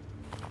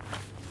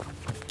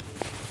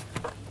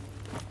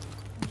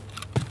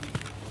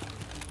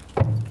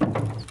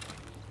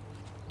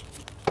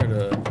 Heard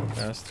a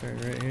fast turn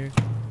right here.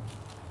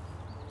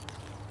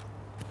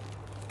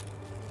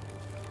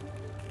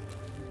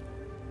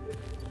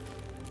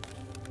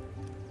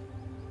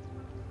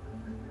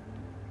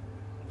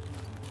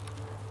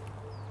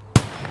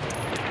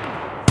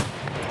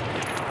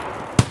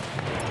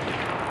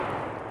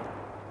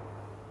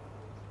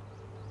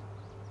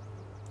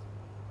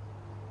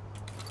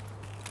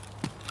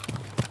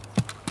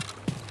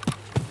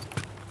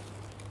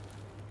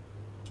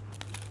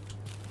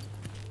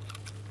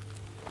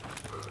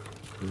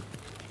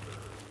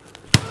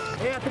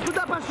 Ты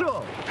куда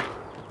пошел?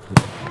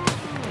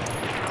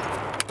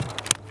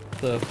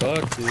 The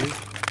fuck, dude?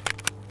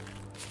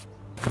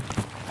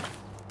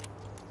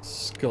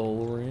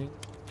 Skull ring.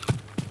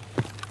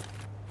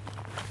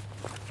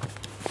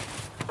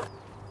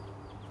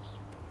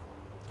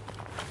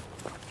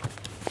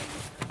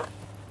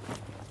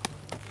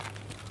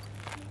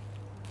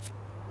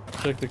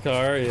 Check the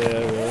car? Yeah,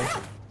 I will.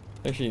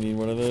 Actually, you need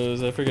one of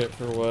those. I forget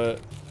for what.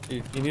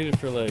 You need it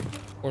for like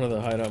one of the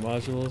hideout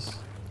modules.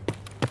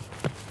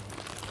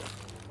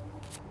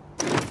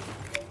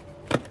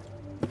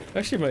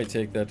 Actually might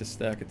take that to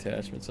stack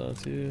attachments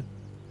onto.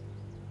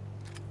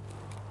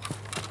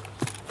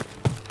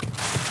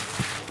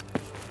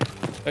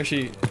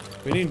 Actually,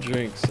 we need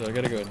drinks, so I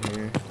gotta go in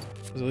here.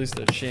 There's at least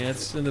a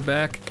chance in the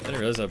back. I didn't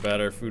realize how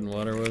bad our food and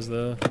water was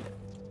though.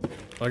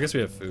 Well, I guess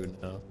we have food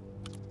now.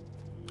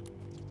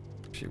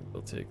 Actually,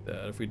 we'll take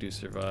that if we do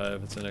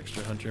survive. It's an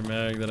extra hunter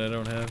mag that I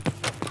don't have.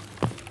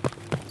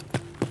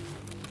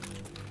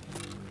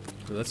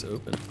 Oh, that's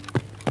open.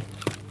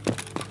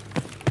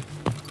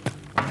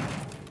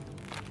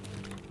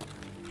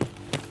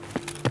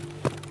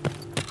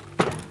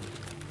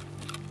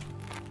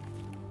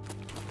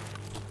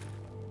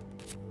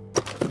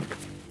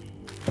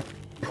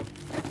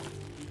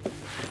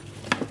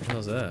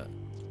 How's that?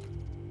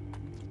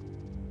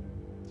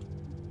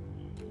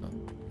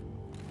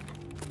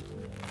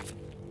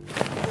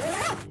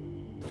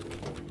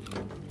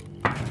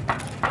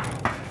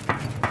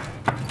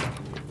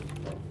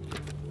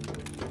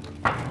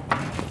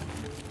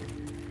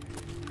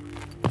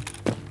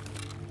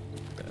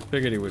 I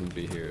figured he wouldn't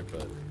be here,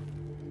 but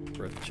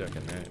worth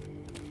checking, right?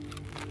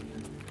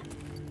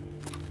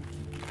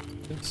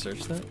 Didn't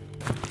search that?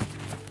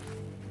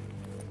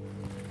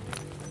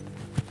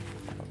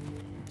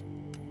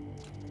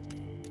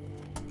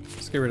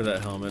 Let's get rid of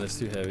that helmet, it's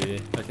too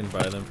heavy. I can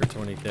buy them for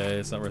 20k,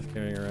 it's not worth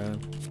carrying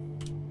around.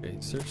 Okay,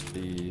 search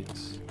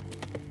these.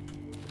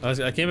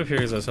 I came up here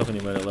because I was hoping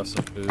you might have left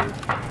some food.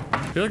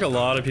 I feel like a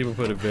lot of people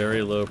put a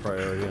very low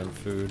priority on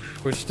food,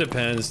 which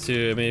depends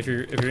too. I mean, if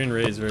you're in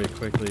raids very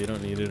quickly, you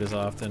don't need it as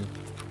often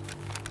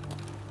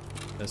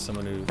as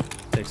someone who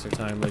takes their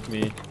time like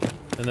me.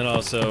 And then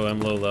also,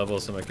 I'm low level,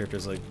 so my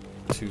character's like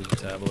 2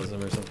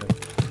 metabolism or something.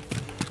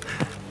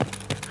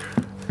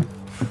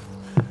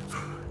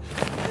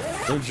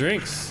 No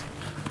drinks.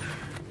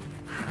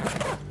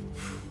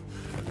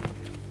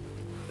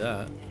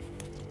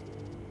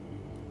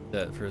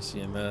 That for a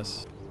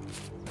CMS.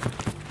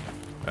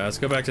 Alright, let's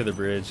go back to the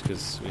bridge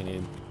because we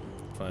need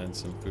to find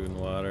some food and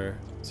water.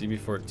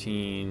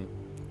 CB14.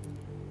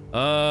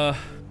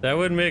 That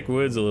would make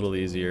woods a little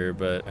easier,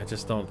 but I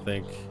just don't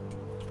think...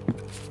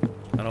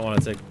 I don't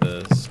want to take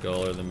the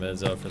skull or the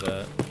meds out for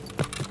that.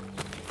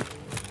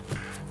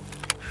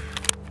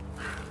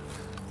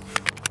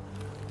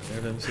 There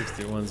are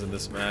M61s in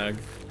this mag.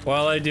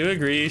 While I do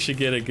agree you should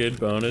get a good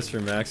bonus for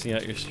maxing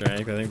out your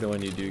strength, I think the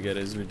one you do get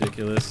is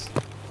ridiculous.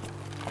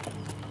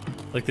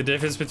 Like the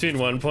difference between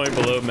 1 point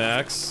below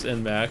max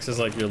and max is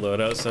like your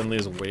loadout suddenly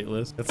is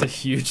weightless. That's a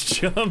huge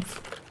jump.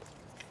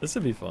 This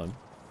would be fun.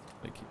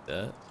 Might keep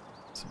that.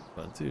 This would be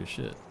fun too,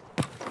 shit.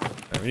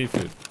 Alright, we need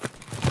food.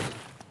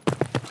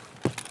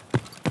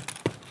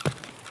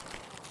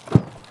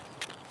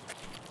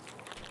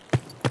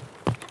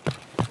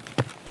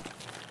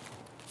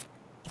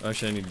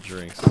 Actually, I need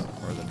drinks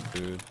more than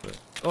food, but...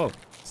 Oh,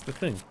 it's the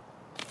thing.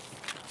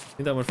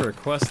 Need that one for a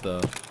quest,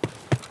 though.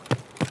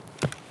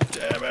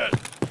 Damn it!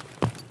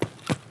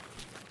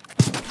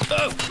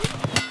 Oh!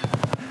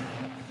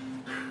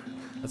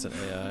 That's an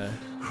AI.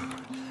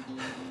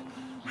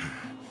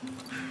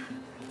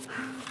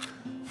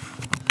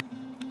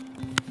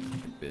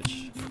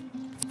 Bitch.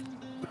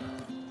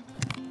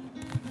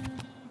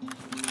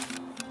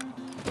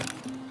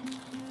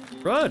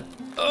 Run!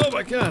 Oh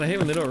my god, I hate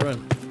when they don't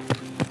run.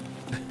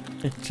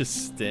 It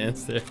just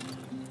stands there.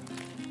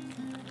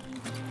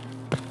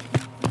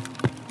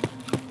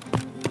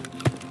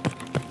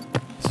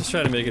 Let's just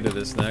try to make it to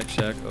the snack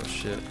shack. Oh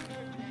shit.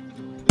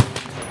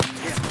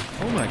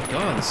 Oh my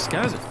god, these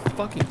guys are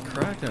fucking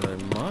cracked out of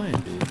their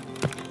mind, dude.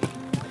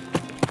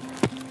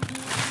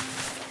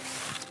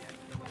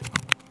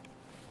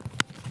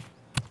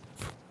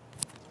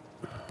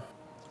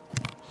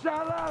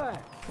 Shalala.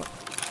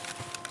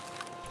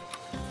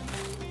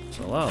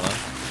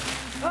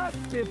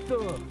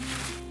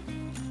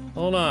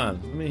 Hold on,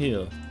 let me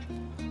heal.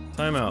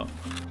 Time out.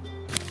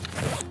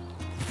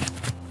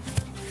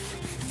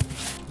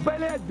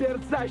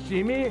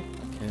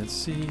 Can't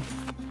see.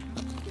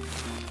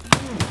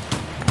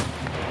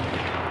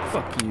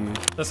 Fuck you.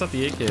 That's not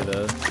the AK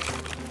though.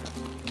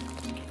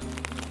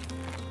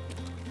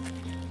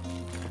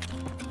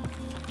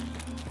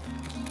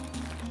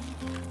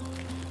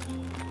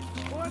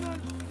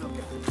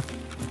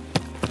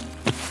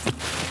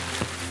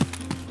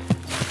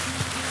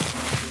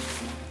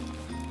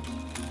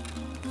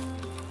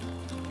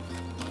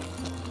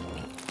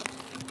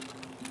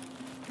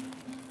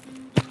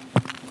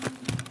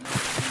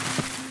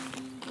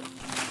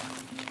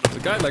 There's a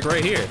guy like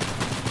right here.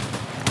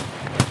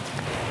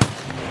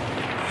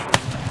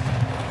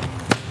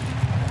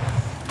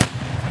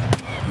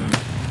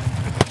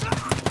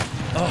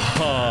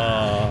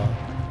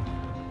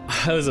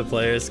 I was a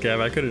player scav,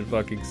 I couldn't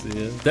fucking see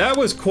it. That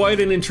was quite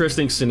an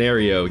interesting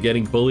scenario,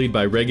 getting bullied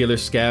by regular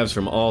scavs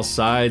from all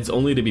sides,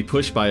 only to be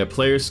pushed by a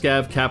player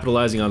scav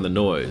capitalizing on the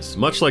noise.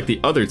 Much like the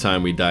other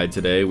time we died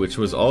today, which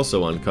was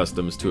also on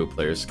customs to a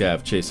player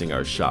scav chasing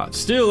our shots.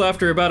 Still,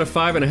 after about a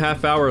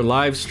 5.5 hour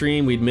live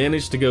stream, we'd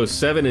managed to go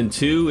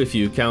 7-2 if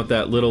you count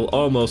that little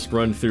almost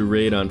run through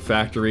raid on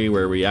Factory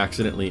where we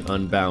accidentally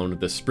unbound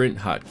the sprint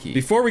hotkey.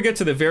 Before we get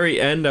to the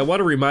very end, I want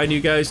to remind you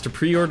guys to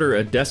pre-order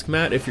a desk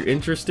mat if you're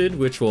interested,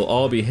 which will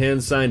all be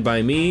hand signed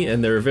by me,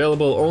 and they're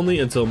available only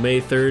until May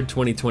 3rd,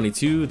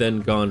 2022, then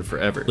gone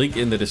forever. Link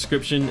in the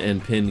description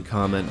and pinned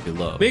comment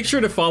below. Make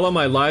sure to follow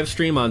my live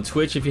stream on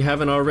Twitch if you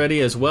haven't already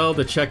as well,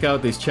 to check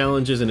out these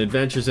challenges and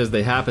adventures as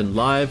they happen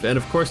live, and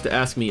of course to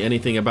ask me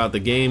anything about the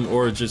game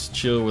or just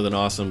chill with an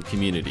awesome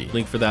community.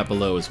 Link for that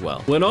below as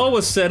well. When all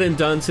was said and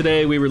done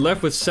today, we were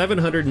left with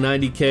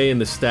 790k in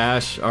the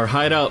stash, our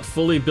hideout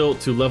fully built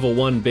to level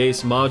 1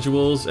 base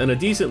modules, and a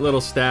decent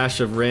little stash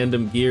of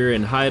random gear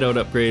and hideout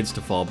upgrades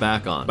to fall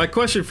back on. My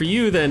question for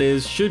you then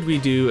is, should we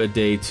do a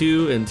day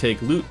 2 and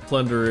take Loot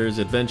Plunderer's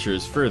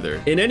adventures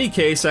further? In any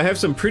case, I have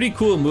some pretty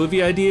cool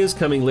movie ideas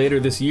coming later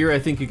this year I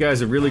think you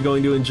guys are really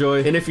going to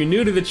enjoy, and if you're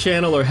new to the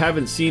channel or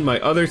haven't seen my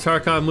other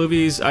Tarkov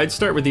movies, I'd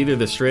start with either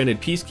the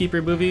Stranded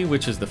Peacekeeper movie,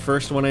 which is the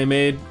first one I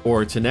made,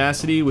 or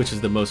Tenacity, which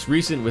is the most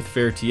recent with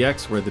Fair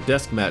TX, where the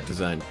desk mat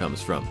design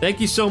comes from. Thank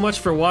you so much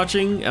for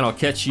watching, and I'll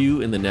catch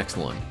you in the next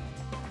one.